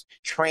as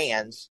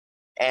trans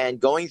and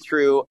going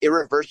through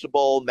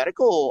irreversible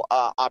medical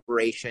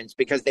operations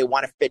because they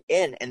want to fit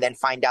in and then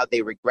find out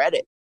they regret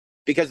it.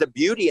 Because the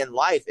beauty in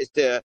life is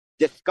to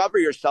discover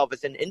yourself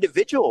as an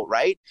individual,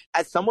 right?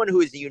 As someone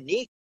who is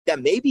unique, that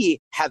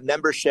maybe have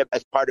membership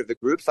as part of the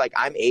groups. Like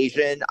I'm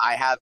Asian, I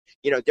have,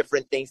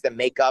 different things that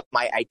make up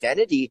my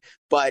identity,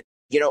 but,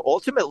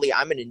 ultimately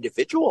I'm an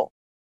individual.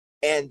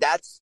 And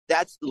that's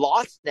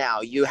lost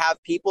now. You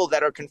have people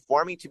that are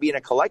conforming to be in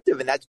a collective,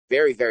 and that's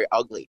very, very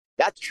ugly.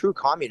 That's true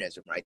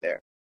communism right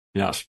there.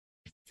 Yes.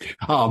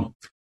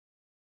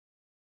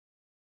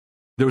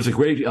 There was a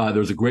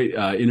great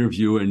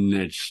interview, and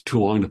it's too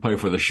long to play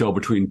for the show,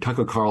 between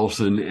Tucker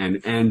Carlson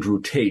and Andrew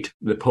Tate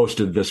that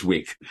posted this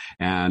week.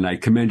 And I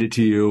commend it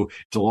to you.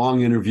 It's a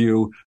long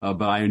interview,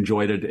 but I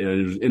enjoyed it.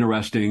 It was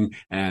interesting,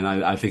 and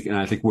I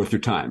think worth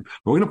your time.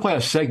 We're going to play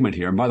a segment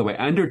here. And by the way,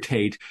 Andrew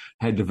Tate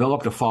had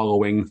developed a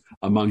following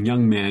among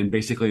young men,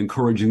 basically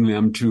encouraging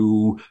them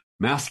to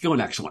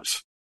masculine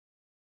excellence.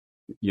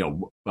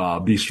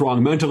 Be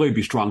strong mentally,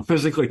 be strong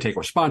physically, take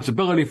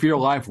responsibility for your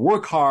life,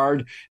 work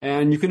hard,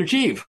 and you can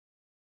achieve.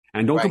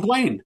 And don't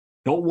complain.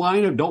 Don't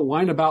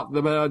whine about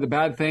the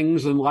bad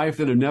things in life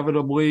that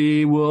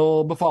inevitably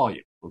will befall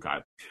you. Okay.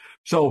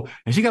 So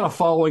as he got a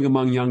following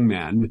among young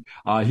men,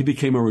 he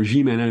became a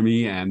regime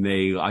enemy, and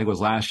I think it was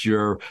last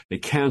year, they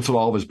canceled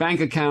all of his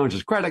bank accounts,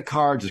 his credit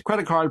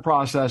card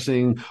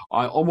processing,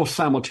 almost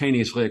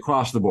simultaneously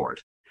across the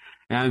board.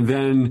 And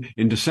then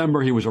in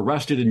December, he was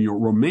arrested in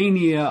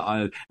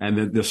Romania.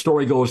 And the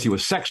story goes he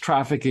was sex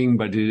trafficking.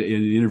 But in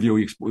the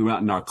interview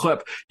in our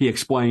clip, he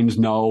explains,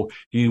 no,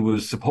 he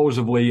was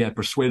supposedly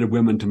persuaded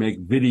women to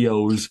make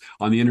videos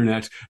on the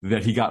internet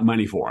that he got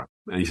money for.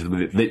 And he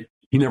said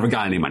he never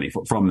got any money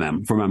from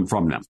them.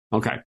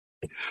 Okay.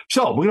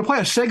 So we're going to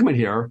play a segment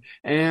here,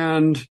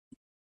 and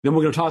then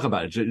we're going to talk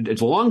about it.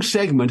 It's a long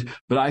segment,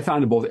 but I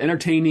found it both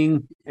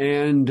entertaining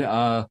and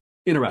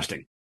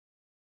interesting.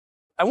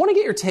 I want to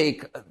get your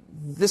take.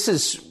 This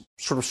is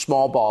sort of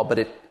small ball, but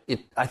it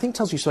I think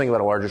tells you something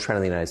about a larger trend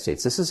in the United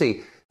States. This is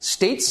a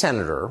state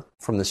senator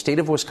from the state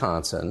of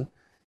Wisconsin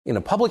in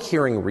a public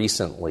hearing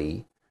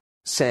recently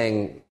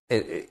saying,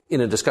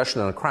 in a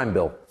discussion on a crime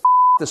bill,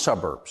 the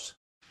suburbs.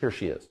 Here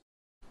she is.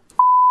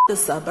 The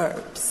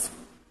suburbs.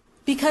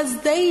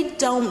 Because they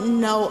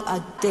don't know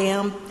a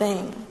damn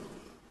thing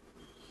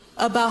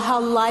about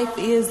how life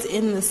is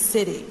in the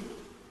city.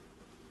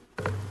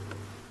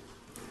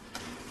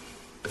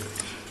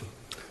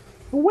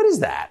 What is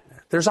that?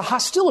 There's a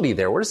hostility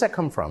there. Where does that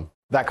come from?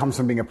 That comes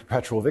from being a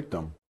perpetual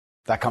victim.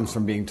 That comes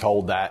from being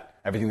told that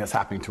everything that's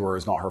happening to her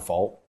is not her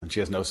fault and she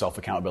has no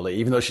self-accountability.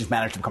 Even though she's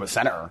managed to become a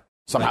senator,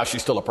 somehow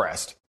she's still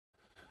oppressed.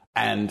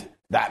 And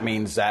that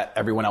means that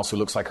everyone else who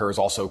looks like her is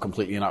also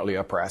completely and utterly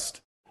oppressed.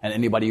 And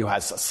anybody who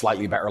has a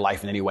slightly better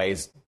life in any way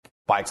is,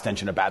 by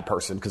extension, a bad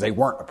person because they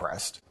weren't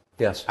oppressed.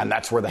 Yes. And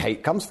that's where the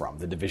hate comes from.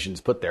 The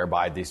division's put there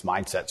by these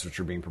mindsets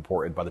which are being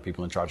purported by the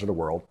people in charge of the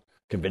world,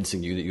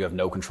 convincing you that you have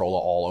no control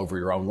at all over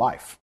your own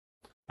life.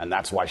 And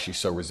that's why she's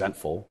so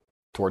resentful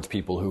towards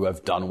people who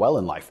have done well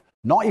in life,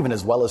 not even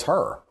as well as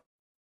her.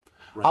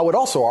 Right. I would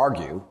also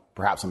argue,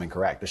 perhaps I'm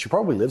incorrect, that she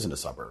probably lives in a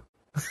suburb.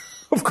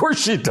 Of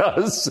course she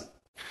does.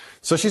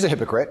 So she's a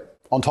hypocrite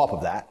on top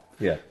of that.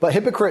 Yeah. But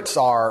hypocrites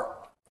are,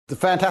 the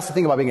fantastic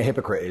thing about being a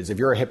hypocrite is if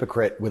you're a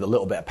hypocrite with a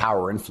little bit of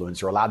power or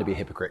influence, you're allowed to be a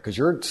hypocrite because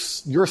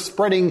you're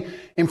spreading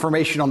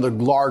information on the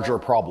larger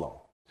problem.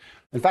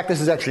 In fact,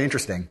 this is actually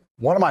interesting.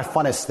 One of my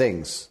funnest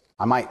things,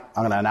 I'm going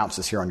to announce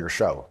this here on your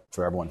show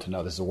for everyone to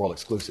know. This is a world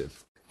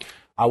exclusive.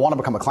 I want to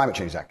become a climate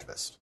change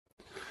activist.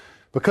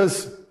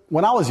 Because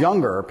when I was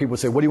younger, people would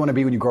say, what do you want to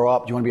be when you grow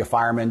up? Do you want to be a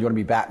fireman? Do you want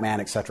to be Batman,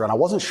 etc.? And I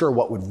wasn't sure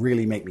what would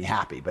really make me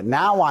happy. But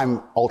now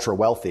I'm ultra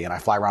wealthy and I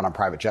fly around on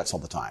private jets all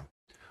the time.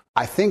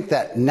 I think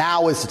that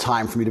now is the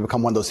time for me to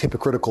become one of those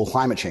hypocritical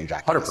climate change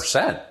activists.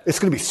 100%. It's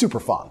going to be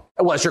super fun.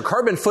 Well, as your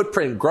carbon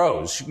footprint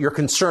grows, your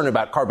concern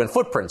about carbon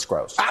footprints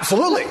grows.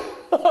 Absolutely.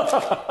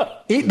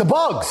 Eat the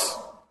bugs.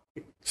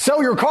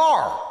 Sell your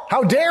car.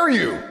 How dare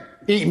you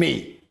eat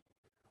meat?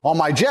 On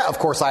my jet, of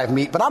course, I have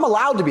meat, but I'm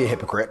allowed to be a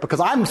hypocrite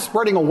because I'm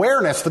spreading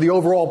awareness for the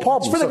overall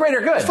problem. It's for the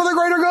greater good. It's for the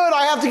greater good.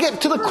 I have to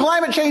get to the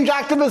climate change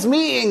activist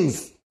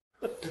meetings.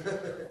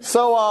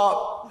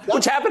 So,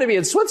 which happened to be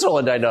in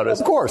Switzerland, I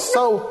noticed. Of course.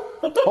 So,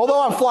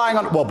 although I'm flying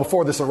on, well,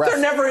 before this arrest.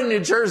 They're never in New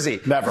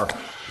Jersey. Never.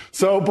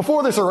 So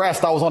before this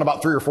arrest, I was on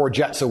about 3 or 4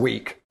 jets a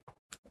week.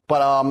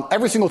 But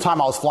every single time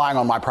I was flying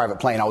on my private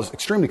plane, I was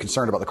extremely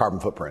concerned about the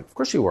carbon footprint. Of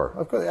course you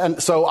were.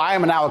 And so I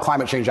am now a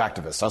climate change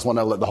activist. I just want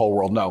to let the whole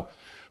world know.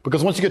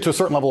 Because once you get to a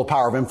certain level of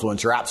power of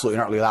influence, you're absolutely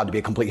not allowed to be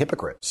a complete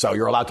hypocrite. So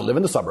you're allowed to live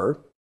in the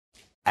suburb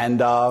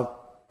and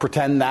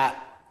pretend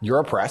that you're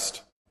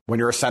oppressed when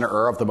you're a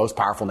senator of the most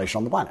powerful nation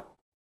on the planet.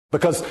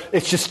 Because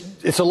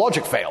it's a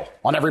logic fail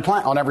on every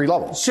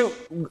level. So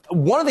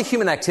one of the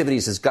human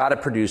activities has got to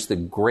produce the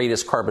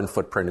greatest carbon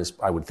footprint is,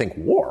 I would think,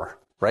 war,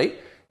 right?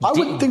 I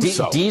would think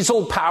so.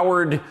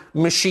 Diesel-powered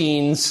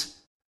machines,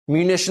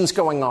 munitions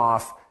going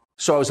off.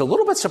 So I was a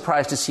little bit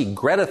surprised to see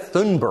Greta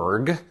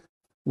Thunberg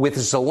with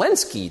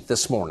Zelensky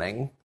this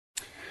morning.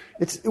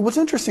 What's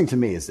interesting to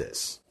me is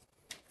this.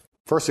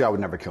 Firstly, I would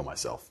never kill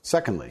myself.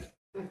 Secondly,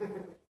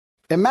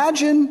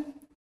 imagine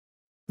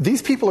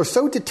these people are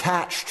so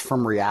detached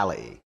from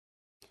reality.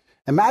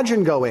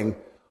 Imagine going,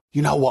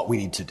 you know what we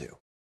need to do?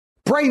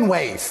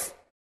 Brainwave.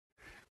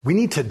 We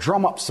need to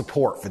drum up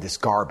support for this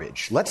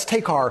garbage. Let's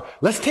take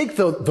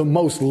the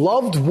most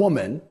loved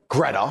woman,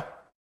 Greta,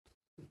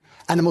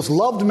 and the most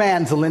loved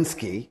man,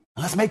 Zelensky,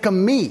 and let's make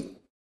them meet.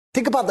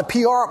 Think about the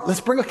PR. Let's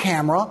bring a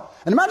camera.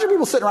 And imagine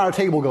people sitting around a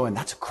table going,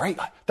 that's great.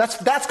 That's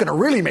going to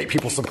really make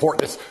people support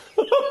this.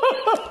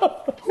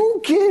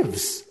 Who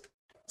gives?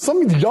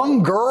 Some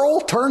young girl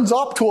turns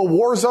up to a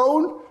war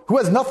zone who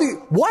has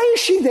nothing. Why is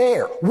she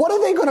there? What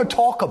are they going to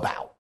talk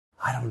about?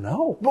 I don't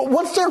know. But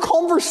what's their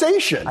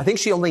conversation? I think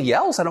she only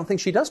yells. I don't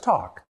think she does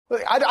talk.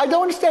 I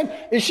don't understand.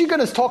 Is she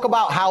going to talk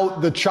about how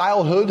the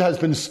childhood has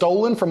been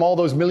stolen from all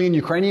those million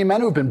Ukrainian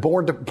men who have been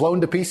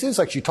blown to pieces?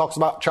 Like she talks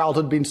about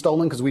childhood being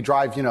stolen because we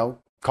drive,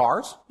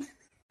 cars?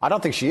 I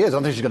don't think she is. I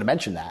don't think she's going to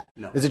mention that.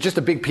 No. Is it just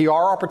a big PR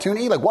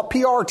opportunity? Like what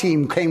PR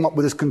team came up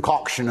with this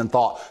concoction and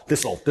thought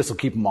this'll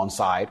keep them on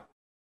side?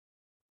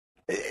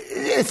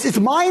 it's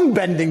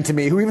mind-bending to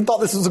me who even thought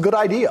this was a good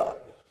idea.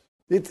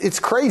 It's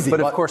crazy.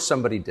 But of course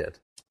somebody did.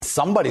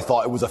 Somebody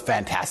thought it was a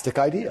fantastic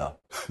idea.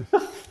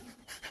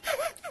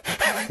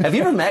 Have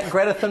you ever met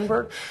Greta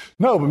Thunberg?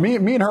 No, but me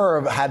and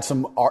her have had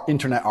some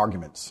internet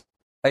arguments.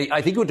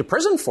 I think you went to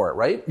prison for it,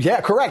 right?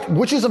 Yeah, correct.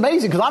 Which is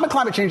amazing because I'm a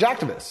climate change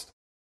activist.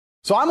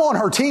 So I'm on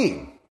her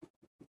team.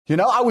 You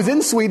know, I was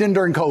in Sweden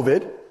during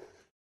COVID.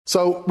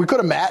 So we could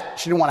have met.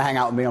 She didn't want to hang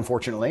out with me,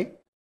 unfortunately.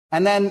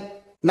 And then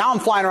now I'm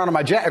flying around in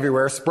my jet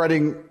everywhere,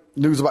 spreading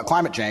news about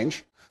climate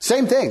change.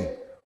 Same thing.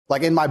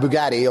 Like in my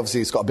Bugatti,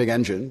 obviously it's got a big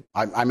engine.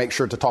 I make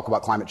sure to talk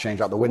about climate change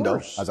out the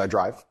window as I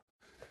drive.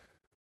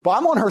 But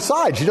I'm on her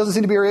side. She doesn't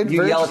seem to be very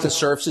You yell at the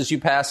serfs as you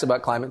pass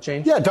about climate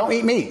change? Yeah, don't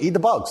eat meat. Eat the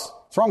bugs.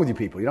 What's wrong with you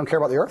people? You don't care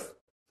about the earth?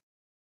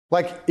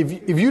 Like,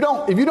 if you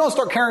don't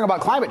start caring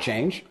about climate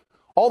change,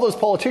 all those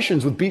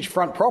politicians with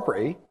beachfront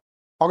property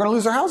are going to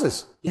lose their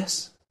houses.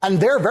 Yes. And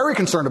they're very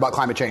concerned about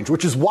climate change,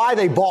 which is why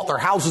they bought their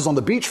houses on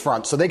the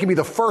beachfront, so they can be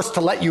the first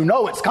to let you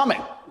know it's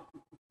coming.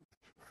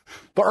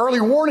 The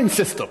early warning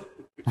system,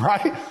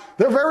 right?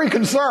 They're very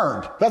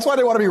concerned. That's why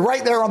they want to be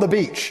right there on the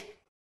beach.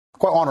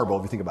 Quite honorable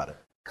if you think about it.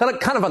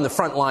 Kind of on the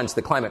front lines of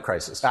the climate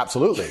crisis.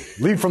 Absolutely.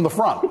 Lead from the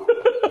front.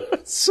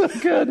 So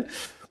good.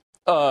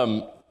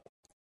 But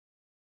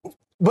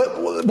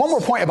one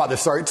more point about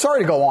this. Sorry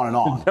to go on and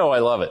on. No, I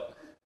love it.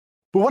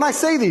 But when I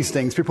say these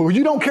things, people,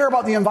 you don't care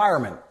about the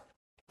environment.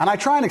 And I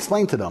try and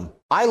explain to them,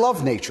 I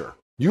love nature.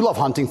 You love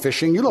hunting,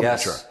 fishing. You love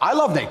nature. I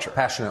love nature.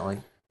 Passionately.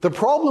 The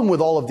problem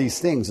with all of these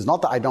things is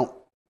not that I don't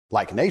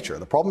like nature.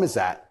 The problem is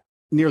that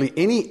nearly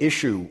any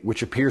issue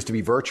which appears to be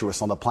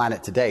virtuous on the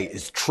planet today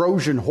is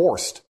Trojan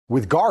horsed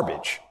with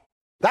garbage.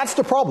 That's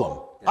the problem.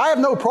 I have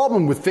no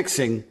problem with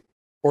fixing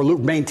or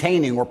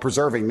maintaining or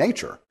preserving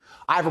nature.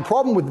 I have a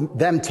problem with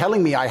them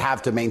telling me I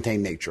have to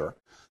maintain nature,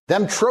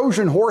 them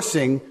Trojan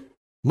horsing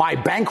my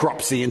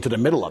bankruptcy into the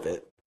middle of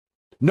it,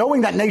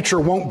 knowing that nature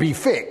won't be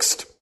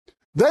fixed,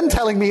 then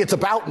telling me it's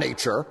about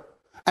nature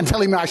and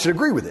telling me I should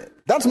agree with it.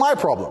 That's my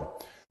problem.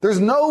 There's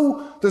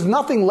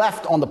nothing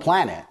left on the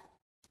planet,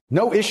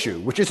 no issue,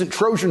 which isn't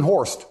Trojan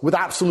horsed with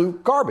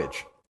absolute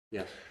garbage.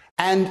 Yes.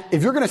 And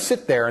if you're going to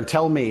sit there and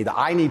tell me that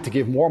I need to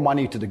give more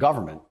money to the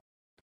government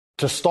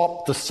to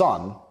stop the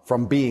sun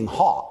from being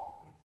hot,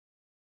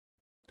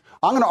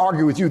 I'm going to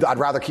argue with you that I'd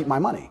rather keep my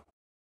money.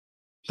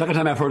 Second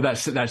time I've heard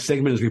that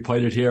segment as we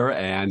played it here,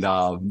 and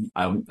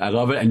I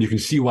love it. And you can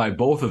see why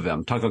both of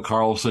them, Tucker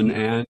Carlson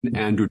and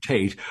Andrew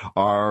Tate,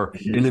 are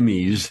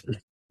enemies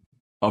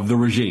of the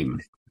regime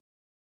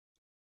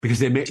because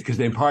they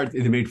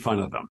made fun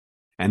of them,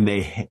 and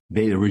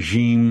the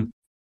regime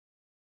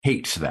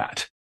hates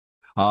that.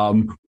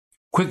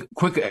 Quick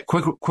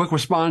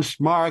response,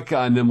 Mark,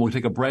 and then we'll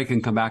take a break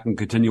and come back and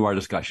continue our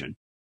discussion.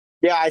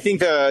 Yeah, I think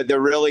the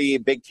really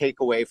big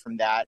takeaway from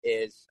that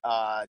is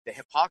the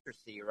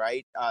hypocrisy,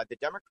 right? The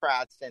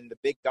Democrats and the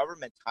big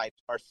government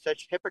types are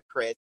such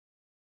hypocrites,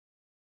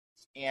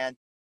 and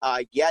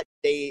yet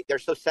they're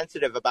so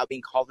sensitive about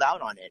being called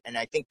out on it. And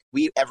I think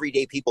we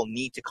everyday people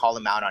need to call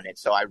them out on it.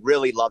 So I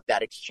really love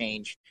that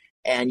exchange.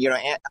 And,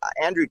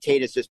 Andrew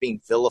Tate is just being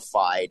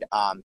vilified.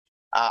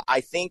 I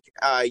think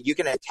you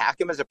can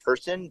attack him as a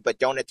person, but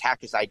don't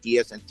attack his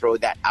ideas and throw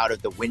that out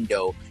of the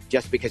window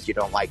just because you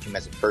don't like him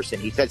as a person.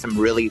 He said some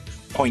really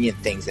poignant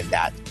things in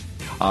that.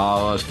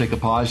 Let's take a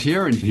pause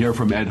here and hear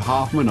from Ed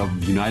Hoffman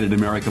of United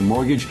American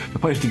Mortgage, the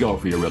place to go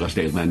for your real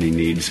estate lending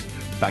needs.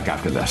 Back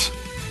after this.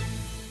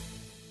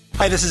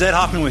 Hi, this is Ed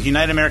Hoffman with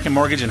United American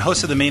Mortgage and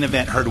host of the Main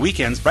Event Heard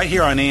Weekends right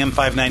here on AM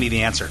 590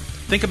 The Answer.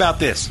 Think about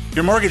this.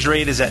 Your mortgage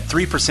rate is at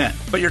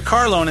 3%, but your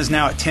car loan is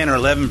now at 10 or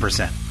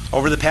 11%.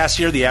 Over the past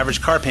year, the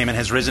average car payment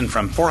has risen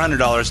from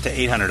 $400 to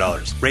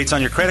 $800. Rates on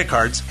your credit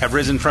cards have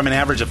risen from an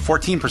average of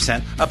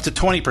 14% up to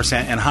 20%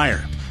 and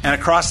higher. And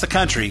across the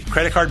country,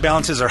 credit card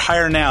balances are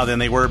higher now than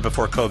they were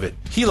before COVID.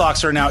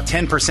 HELOCs are now at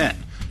 10%.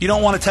 You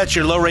don't want to touch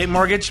your low-rate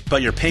mortgage,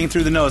 but you're paying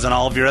through the nose on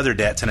all of your other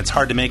debts, and it's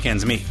hard to make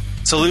ends meet.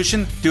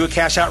 Solution? Do a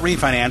cash-out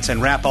refinance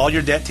and wrap all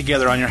your debt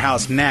together on your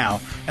house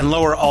now and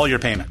lower all your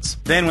payments.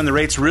 Then when the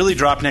rates really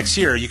drop next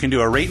year, you can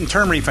do a rate and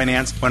term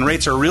refinance when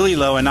rates are really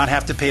low and not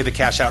have to pay the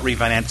cash-out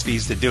refinance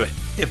fees to do it.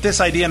 If this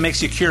idea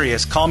makes you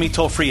curious, call me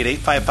toll-free at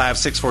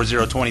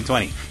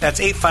 855-640-2020. That's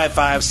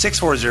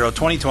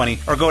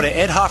 855-640-2020, or go to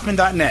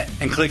edhoffman.net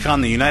and click on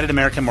the United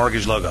American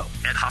Mortgage logo.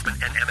 Ed Hoffman,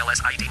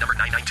 NMLS ID number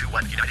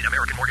 9921. United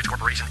American Mortgage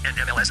Corporation,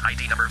 NMLS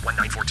ID number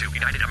 1942.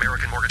 United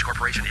American Mortgage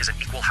Corporation is an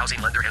equal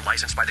housing lender and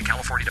licensed by the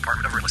California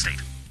Department of Real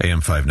Estate.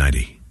 AM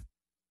 590,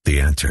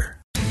 The Answer.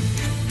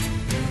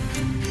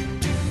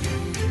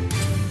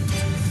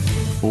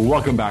 Well,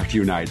 welcome back to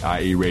Unite,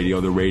 IE Radio,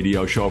 the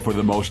radio show for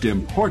the most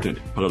important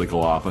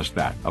political office,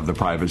 that of the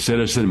private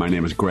citizen. My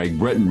name is Greg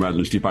Brittain,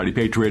 Redlands Tea Party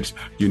Patriots,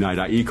 Unite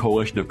IE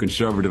coalition of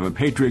conservative and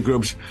patriot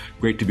groups.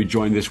 Great to be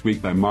joined this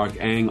week by Mark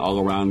Ang,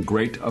 all-around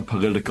great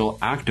political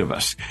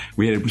activist.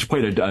 We just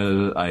played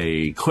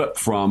a clip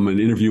from an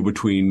interview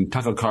between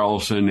Tucker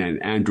Carlson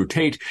and Andrew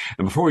Tate.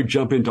 And before we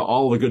jump into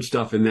all the good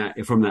stuff from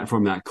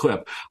that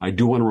clip, I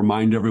do want to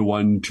remind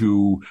everyone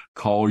to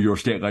call your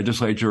state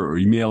legislature or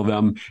email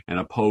them and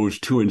oppose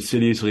 2 two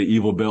insidiously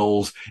evil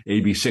bills,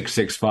 AB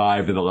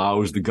 665, that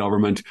allows the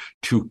government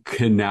to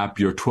kidnap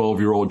your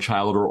 12-year-old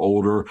child or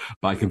older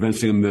by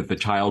convincing them that the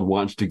child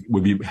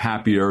would be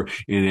happier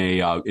in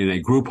a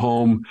group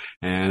home,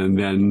 and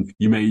then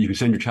you can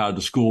send your child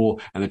to school,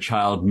 and the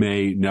child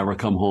may never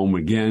come home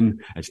again.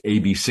 That's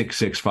AB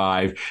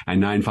 665 and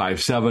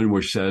 957,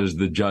 which says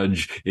the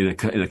judge in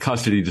a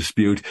custody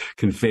dispute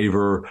can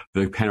favor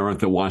the parent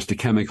that wants to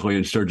chemically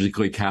and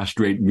surgically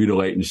castrate,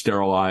 mutilate, and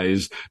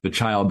sterilize the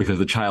child because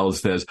the child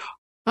says,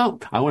 "Oh,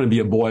 I want to be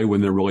a boy,"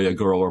 when they're really a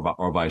girl,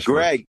 or vice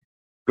versa.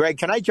 Greg,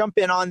 can I jump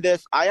in on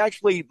this? I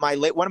actually,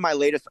 one of my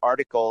latest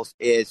articles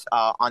is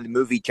on the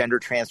movie Gender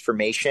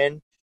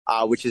Transformation,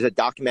 which is a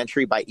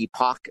documentary by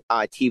Epoch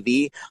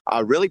TV,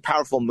 a really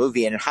powerful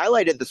movie. And it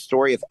highlighted the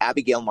story of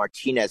Abigail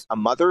Martinez, a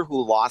mother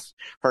who lost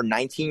her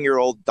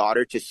 19-year-old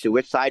daughter to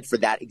suicide for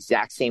that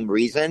exact same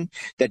reason.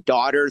 The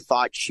daughter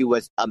thought she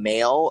was a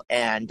male,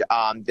 and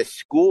the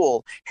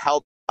school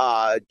helped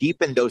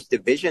deepen those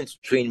divisions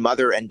between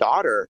mother and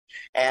daughter.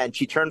 And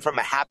she turned from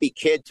a happy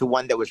kid to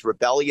one that was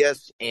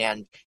rebellious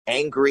and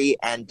angry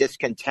and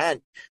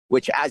discontent,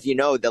 which, as you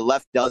know, the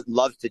left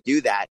loves to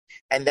do that.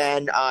 And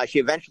then she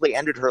eventually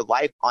ended her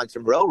life on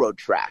some railroad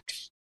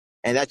tracks.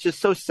 And that's just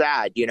so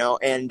sad,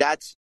 and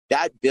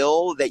that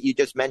bill that you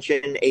just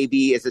mentioned,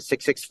 AB is a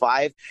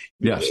 665.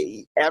 Yes.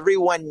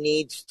 Everyone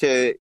needs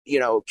to,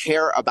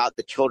 care about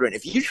the children.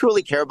 If you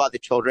truly care about the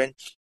children,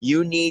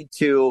 you need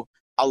to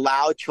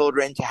allow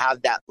children to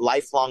have that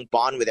lifelong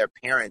bond with their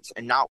parents,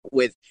 and not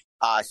with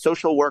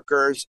social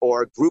workers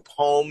or group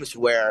homes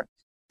where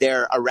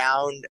they're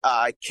around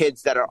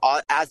kids that are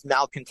as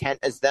malcontent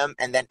as them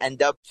and then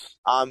end up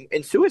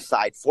in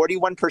suicide.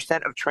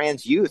 41% of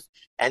trans youth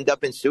end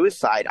up in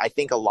suicide. I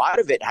think a lot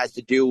of it has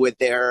to do with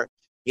their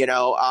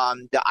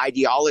the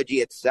ideology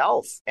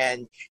itself.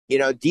 And,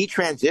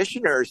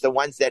 detransitioners, the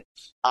ones that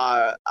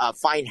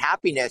find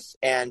happiness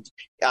and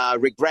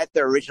regret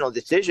their original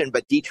decision,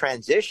 but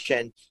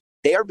detransition,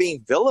 they are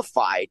being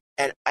vilified.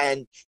 And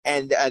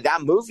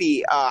that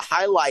movie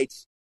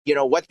highlights,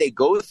 what they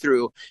go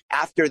through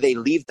after they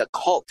leave the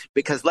cult,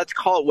 because let's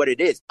call it what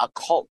it is, a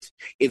cult.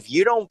 If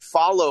you don't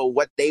follow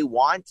what they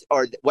want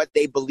or what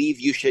they believe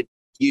you should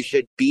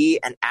be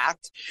and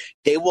act,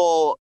 they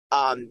will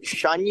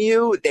shun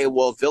you, they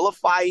will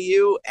vilify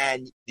you,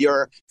 and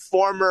your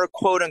former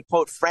quote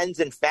unquote friends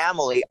and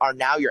family are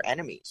now your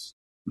enemies.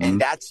 Mm-hmm. And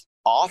that's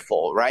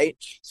awful, right?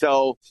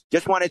 So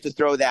just wanted to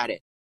throw that in.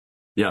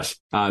 Yes.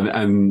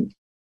 And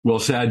well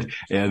said.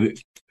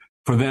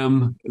 For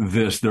them,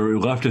 their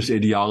leftist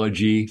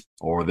ideology,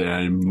 or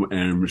and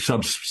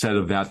subset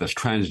of that, this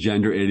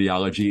transgender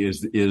ideology,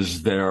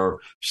 is their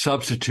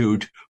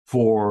substitute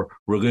for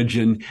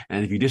religion.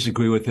 And if you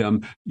disagree with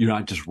them, you're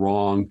not just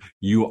wrong,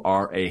 you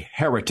are a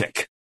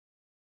heretic.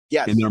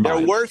 Yes,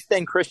 they're worse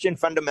than Christian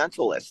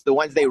fundamentalists, the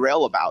ones they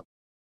rail about.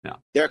 Yeah.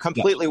 They're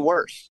completely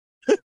worse.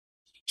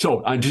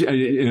 So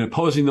in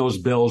opposing those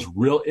bills,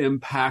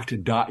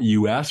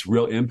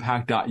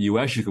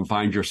 realimpact.us, you can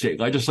find your state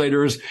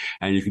legislators,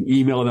 and you can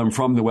email them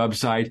from the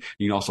website.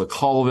 You can also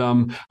call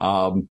them.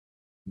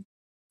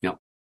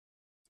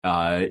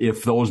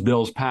 If those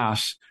bills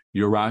pass,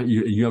 you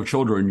have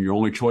children, your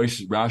only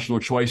rational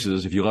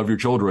choices, if you love your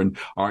children,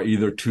 are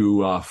either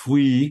to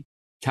flee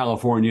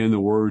California, in the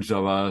words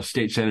of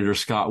State Senator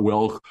Scott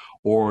Wilk,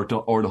 or to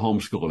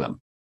homeschool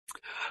them.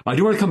 I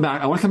want to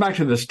come back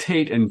to this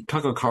Tate and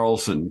Tucker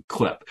Carlson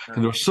clip,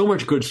 because there's so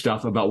much good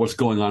stuff about what's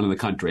going on in the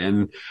country.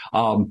 And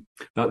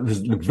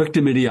the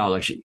victim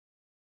ideology,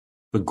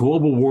 the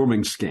global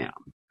warming scam,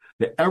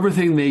 that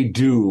everything they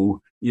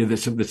do,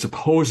 that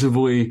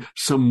supposedly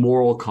some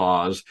moral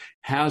cause,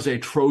 has a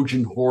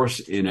Trojan horse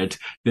in it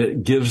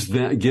that gives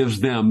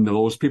them,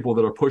 those people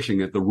that are pushing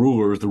it, the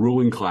rulers, the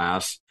ruling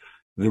class,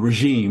 the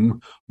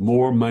regime,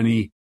 more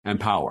money and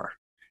power.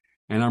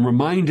 And I'm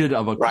reminded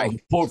of a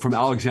quote from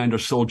Alexander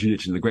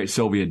Solzhenitsyn, the great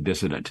Soviet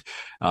dissident.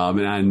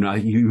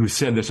 Who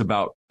said this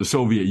about the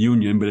Soviet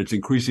Union, but it's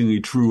increasingly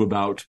true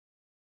about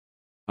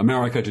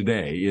America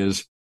today,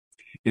 is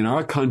in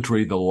our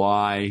country, the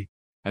lie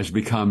has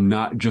become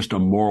not just a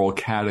moral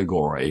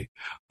category,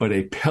 but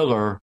a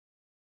pillar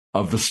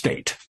of the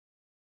state.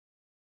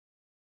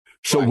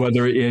 So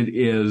whether it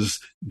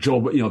is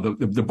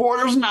the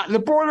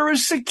border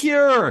is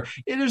secure.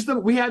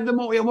 We had the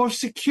most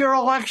secure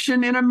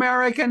election in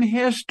American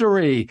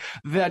history.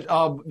 That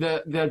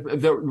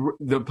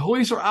the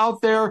police are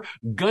out there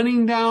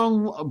gunning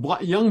down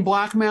young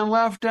black men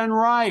left and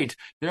right.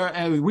 We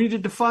need to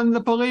defund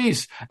the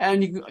police,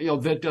 and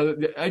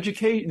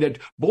that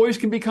boys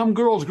can become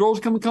girls, girls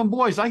can become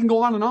boys. I can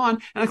go on.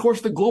 And of course,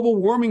 the global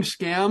warming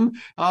scam.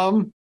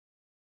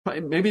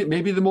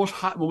 Maybe the most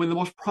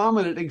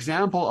prominent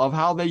example of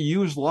how they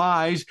use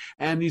lies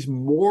and these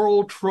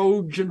moral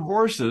Trojan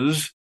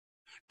horses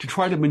to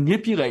try to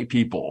manipulate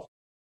people.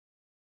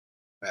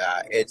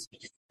 It's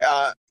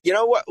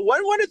what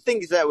one of the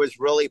things that was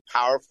really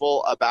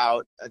powerful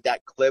about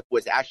that clip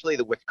was actually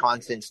the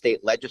Wisconsin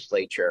state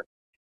legislature.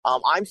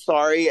 I'm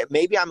sorry,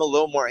 maybe I'm a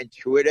little more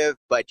intuitive,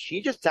 but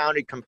she just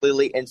sounded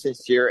completely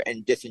insincere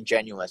and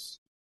disingenuous.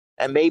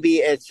 And maybe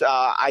it's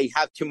I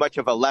have too much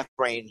of a left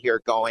brain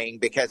here going,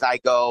 because I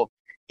go,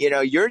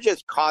 you're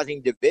just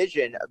causing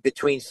division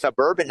between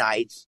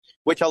suburbanites,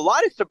 which a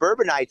lot of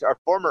suburbanites are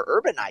former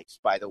urbanites,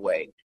 by the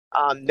way.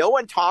 No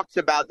one talks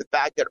about the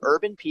fact that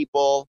urban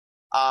people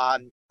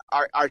are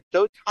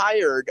so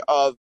tired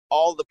of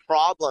all the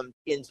problems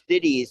in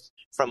cities,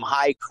 from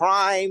high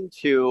crime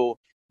to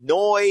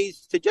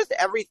noise to just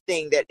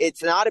everything, that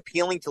it's not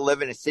appealing to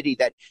live in a city,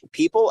 that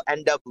people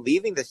end up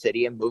leaving the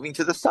city and moving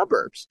to the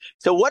suburbs.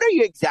 So what are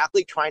you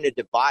exactly trying to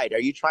divide?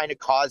 Are you trying to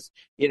cause,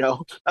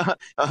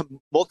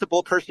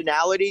 multiple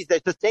personalities?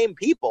 That's the same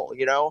people,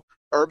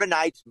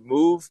 Urbanites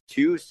move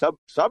to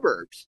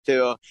suburbs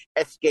to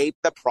escape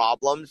the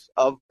problems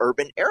of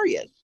urban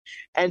areas.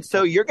 And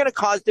so you're going to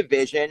cause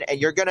division, and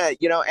you're going to,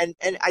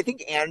 and I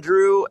think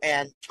Andrew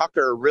and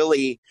Tucker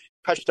really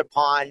touched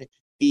upon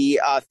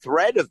the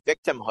thread of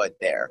victimhood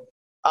there.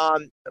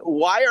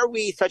 Why are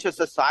we such a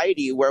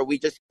society where we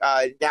just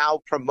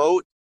now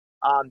promote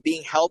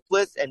being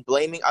helpless and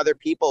blaming other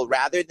people,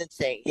 rather than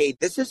saying, hey,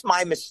 this is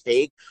my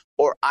mistake,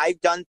 or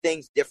I've done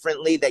things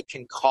differently that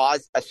can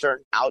cause a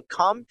certain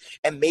outcome,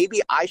 and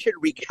maybe I should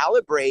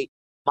recalibrate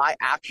my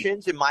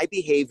actions and my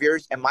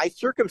behaviors and my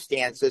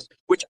circumstances,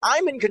 which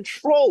I'm in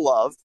control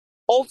of.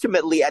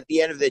 Ultimately, at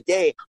the end of the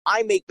day,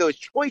 I make those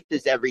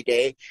choices every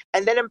day,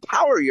 and then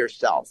empower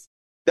yourself.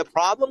 The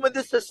problem with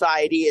the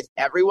society is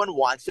everyone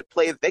wants to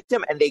play a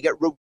victim, and they get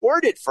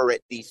rewarded for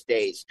it these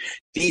days.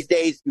 These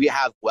days, you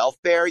have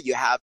welfare. You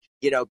have,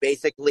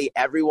 basically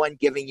everyone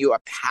giving you a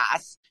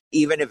pass,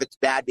 even if it's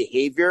bad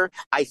behavior.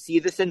 I see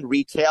this in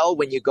retail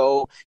when you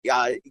go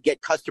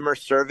get customer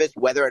service,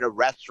 whether at a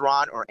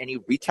restaurant or any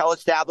retail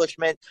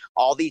establishment.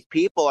 All these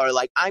people are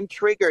like, I'm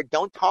triggered.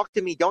 Don't talk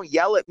to me. Don't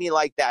yell at me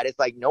like that. It's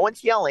like no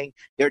one's yelling.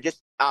 They're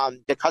just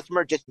the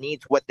customer just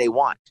needs what they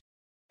want.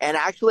 And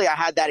actually, I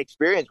had that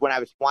experience when I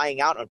was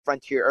flying out on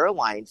Frontier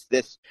Airlines.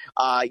 This,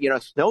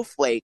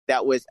 snowflake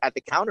that was at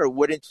the counter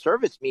wouldn't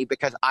service me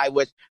because I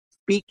was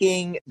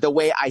speaking the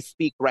way I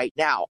speak right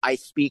now.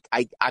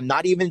 I'm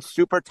not even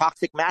super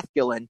toxic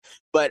masculine,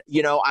 but,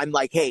 I'm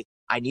like, hey,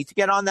 I need to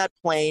get on that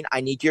plane.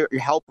 I need your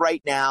help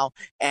right now.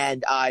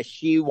 And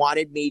she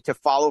wanted me to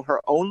follow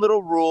her own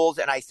little rules.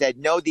 And I said,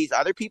 no, these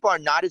other people are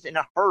not as in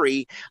a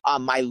hurry.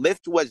 My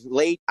lift was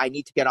late. I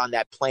need to get on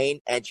that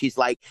plane. And she's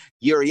like,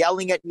 you're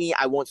yelling at me.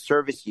 I won't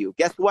service you.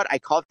 Guess what? I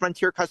called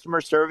Frontier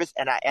customer service,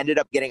 and I ended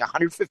up getting a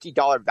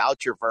 $150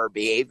 voucher for her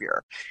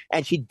behavior.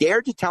 And she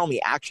dared to tell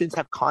me actions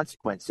have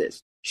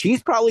consequences.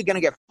 She's probably going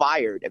to get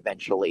fired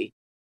eventually.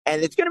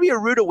 And it's going to be a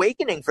rude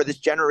awakening for this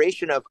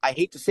generation of, I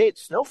hate to say it,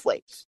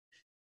 snowflakes.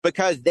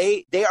 Because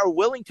they are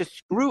willing to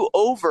screw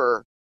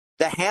over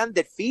the hand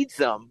that feeds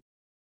them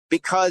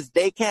because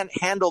they can't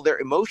handle their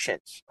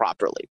emotions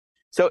properly.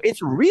 So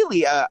it's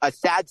really a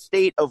sad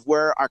state of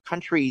where our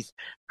country's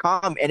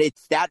come. And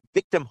it's that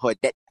victimhood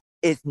that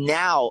is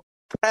now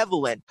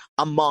prevalent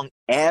among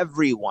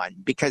everyone,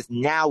 because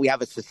now we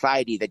have a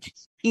society that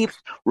just keeps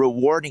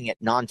rewarding it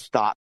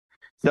nonstop.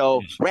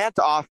 So rant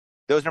off.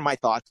 Those are my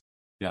thoughts.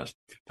 Yes.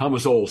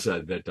 Thomas Sowell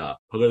said that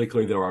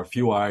politically there are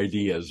few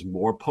ideas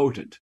more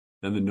potent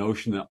than the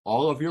notion that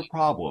all of your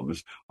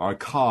problems are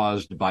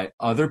caused by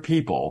other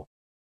people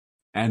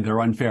and their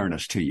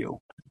unfairness to you.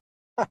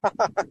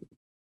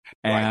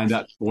 And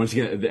once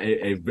again,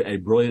 a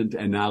brilliant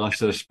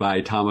analysis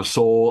by Thomas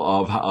Sowell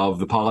of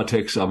the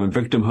politics of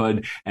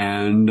victimhood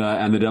and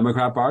the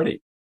Democrat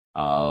Party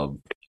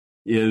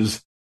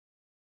it's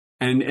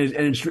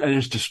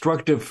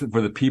destructive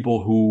for the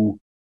people who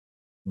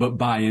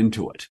buy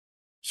into it.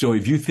 So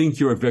if you think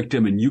you're a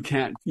victim and you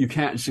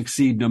can't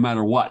succeed no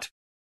matter what,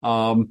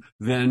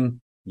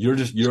 then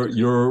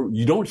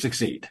you don't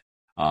succeed.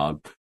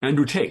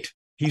 Andrew Tate,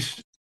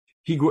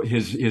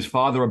 his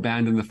father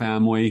abandoned the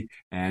family,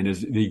 and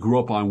he grew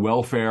up on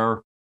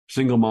welfare,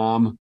 single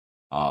mom,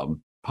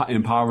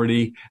 in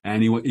poverty,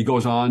 and he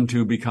goes on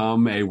to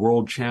become a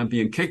world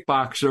champion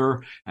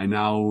kickboxer, and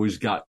now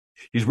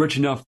he's rich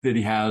enough that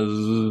he has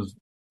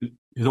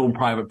his own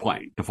private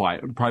plane to fly,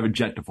 private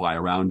jet to fly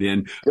around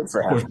in. Of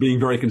course, being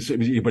very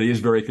concerned, but he is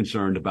very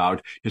concerned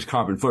about his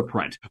carbon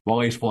footprint while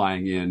he's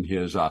flying in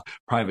his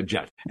private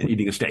jet and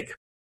eating a steak.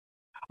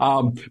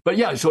 But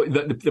yeah, so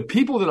the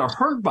people that are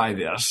hurt by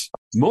this,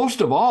 most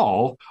of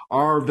all,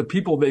 are the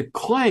people they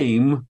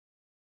claim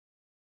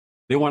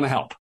they want to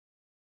help.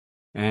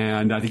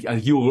 And I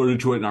think you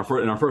alluded to it in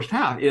our first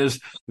half, is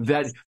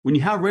that when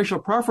you have racial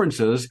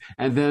preferences,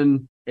 and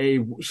then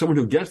someone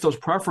who gets those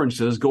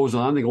preferences goes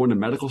on, they go into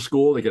medical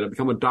school, they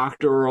become a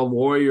doctor or a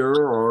lawyer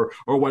or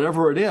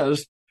whatever it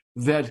is,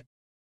 that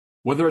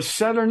whether it's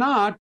said or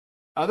not,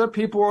 other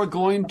people are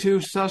going to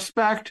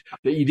suspect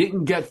that you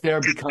didn't get there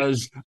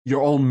because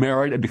your own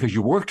merit and because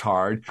you worked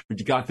hard, but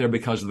you got there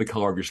because of the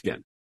color of your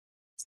skin.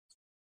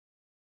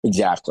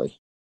 Exactly.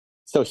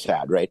 So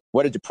sad, right?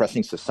 What a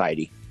depressing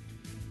society.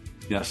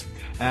 Yes.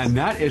 And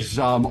that is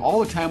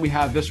all the time we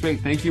have this week.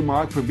 Thank you,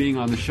 Mark, for being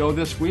on the show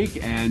this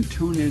week. And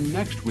tune in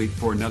next week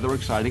for another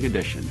exciting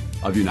edition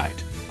of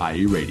Unite,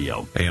 IE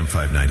Radio. AM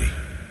 590,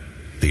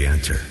 The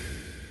Answer.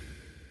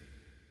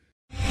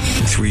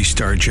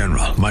 3-star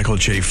general Michael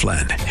J.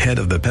 Flynn, head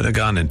of the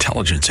Pentagon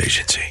Intelligence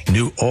Agency,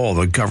 knew all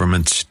the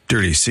government's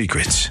dirty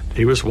secrets.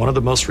 He was one of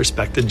the most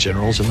respected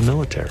generals in the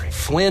military.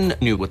 Flynn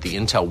knew what the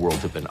intel world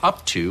had been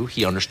up to.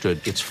 He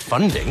understood its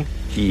funding.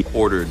 He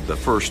ordered the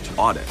first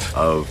audit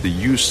of the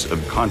use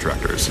of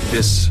contractors.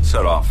 This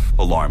set off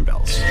alarm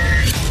bells.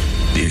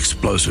 The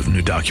explosive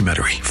new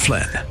documentary,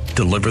 Flynn,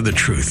 Deliver the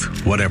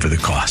Truth, Whatever the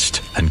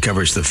Cost,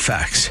 uncovers the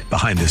facts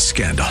behind this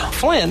scandal.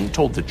 Flynn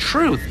told the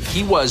truth.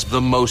 He was the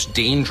most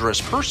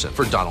dangerous person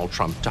for Donald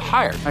Trump to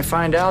hire. I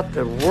find out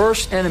the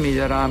worst enemy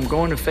that I'm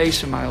going to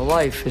face in my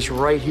life is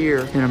right here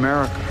in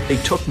America. They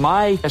took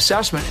my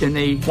assessment and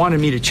they wanted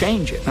me to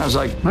change it. And I was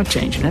like, I'm not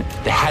changing it.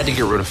 They had to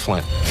get rid of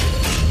Flynn.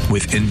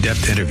 With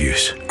in-depth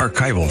interviews,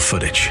 archival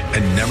footage,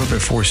 and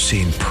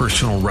never-before-seen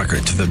personal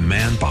records of the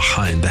man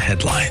behind the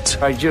headlines.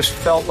 I just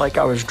felt like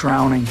I was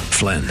drowning.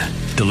 Flynn,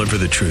 Deliver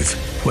the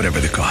Truth, Whatever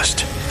the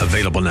Cost.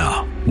 Available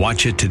now.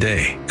 Watch it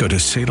today. Go to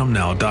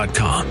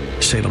salemnow.com.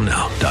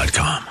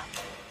 salemnow.com.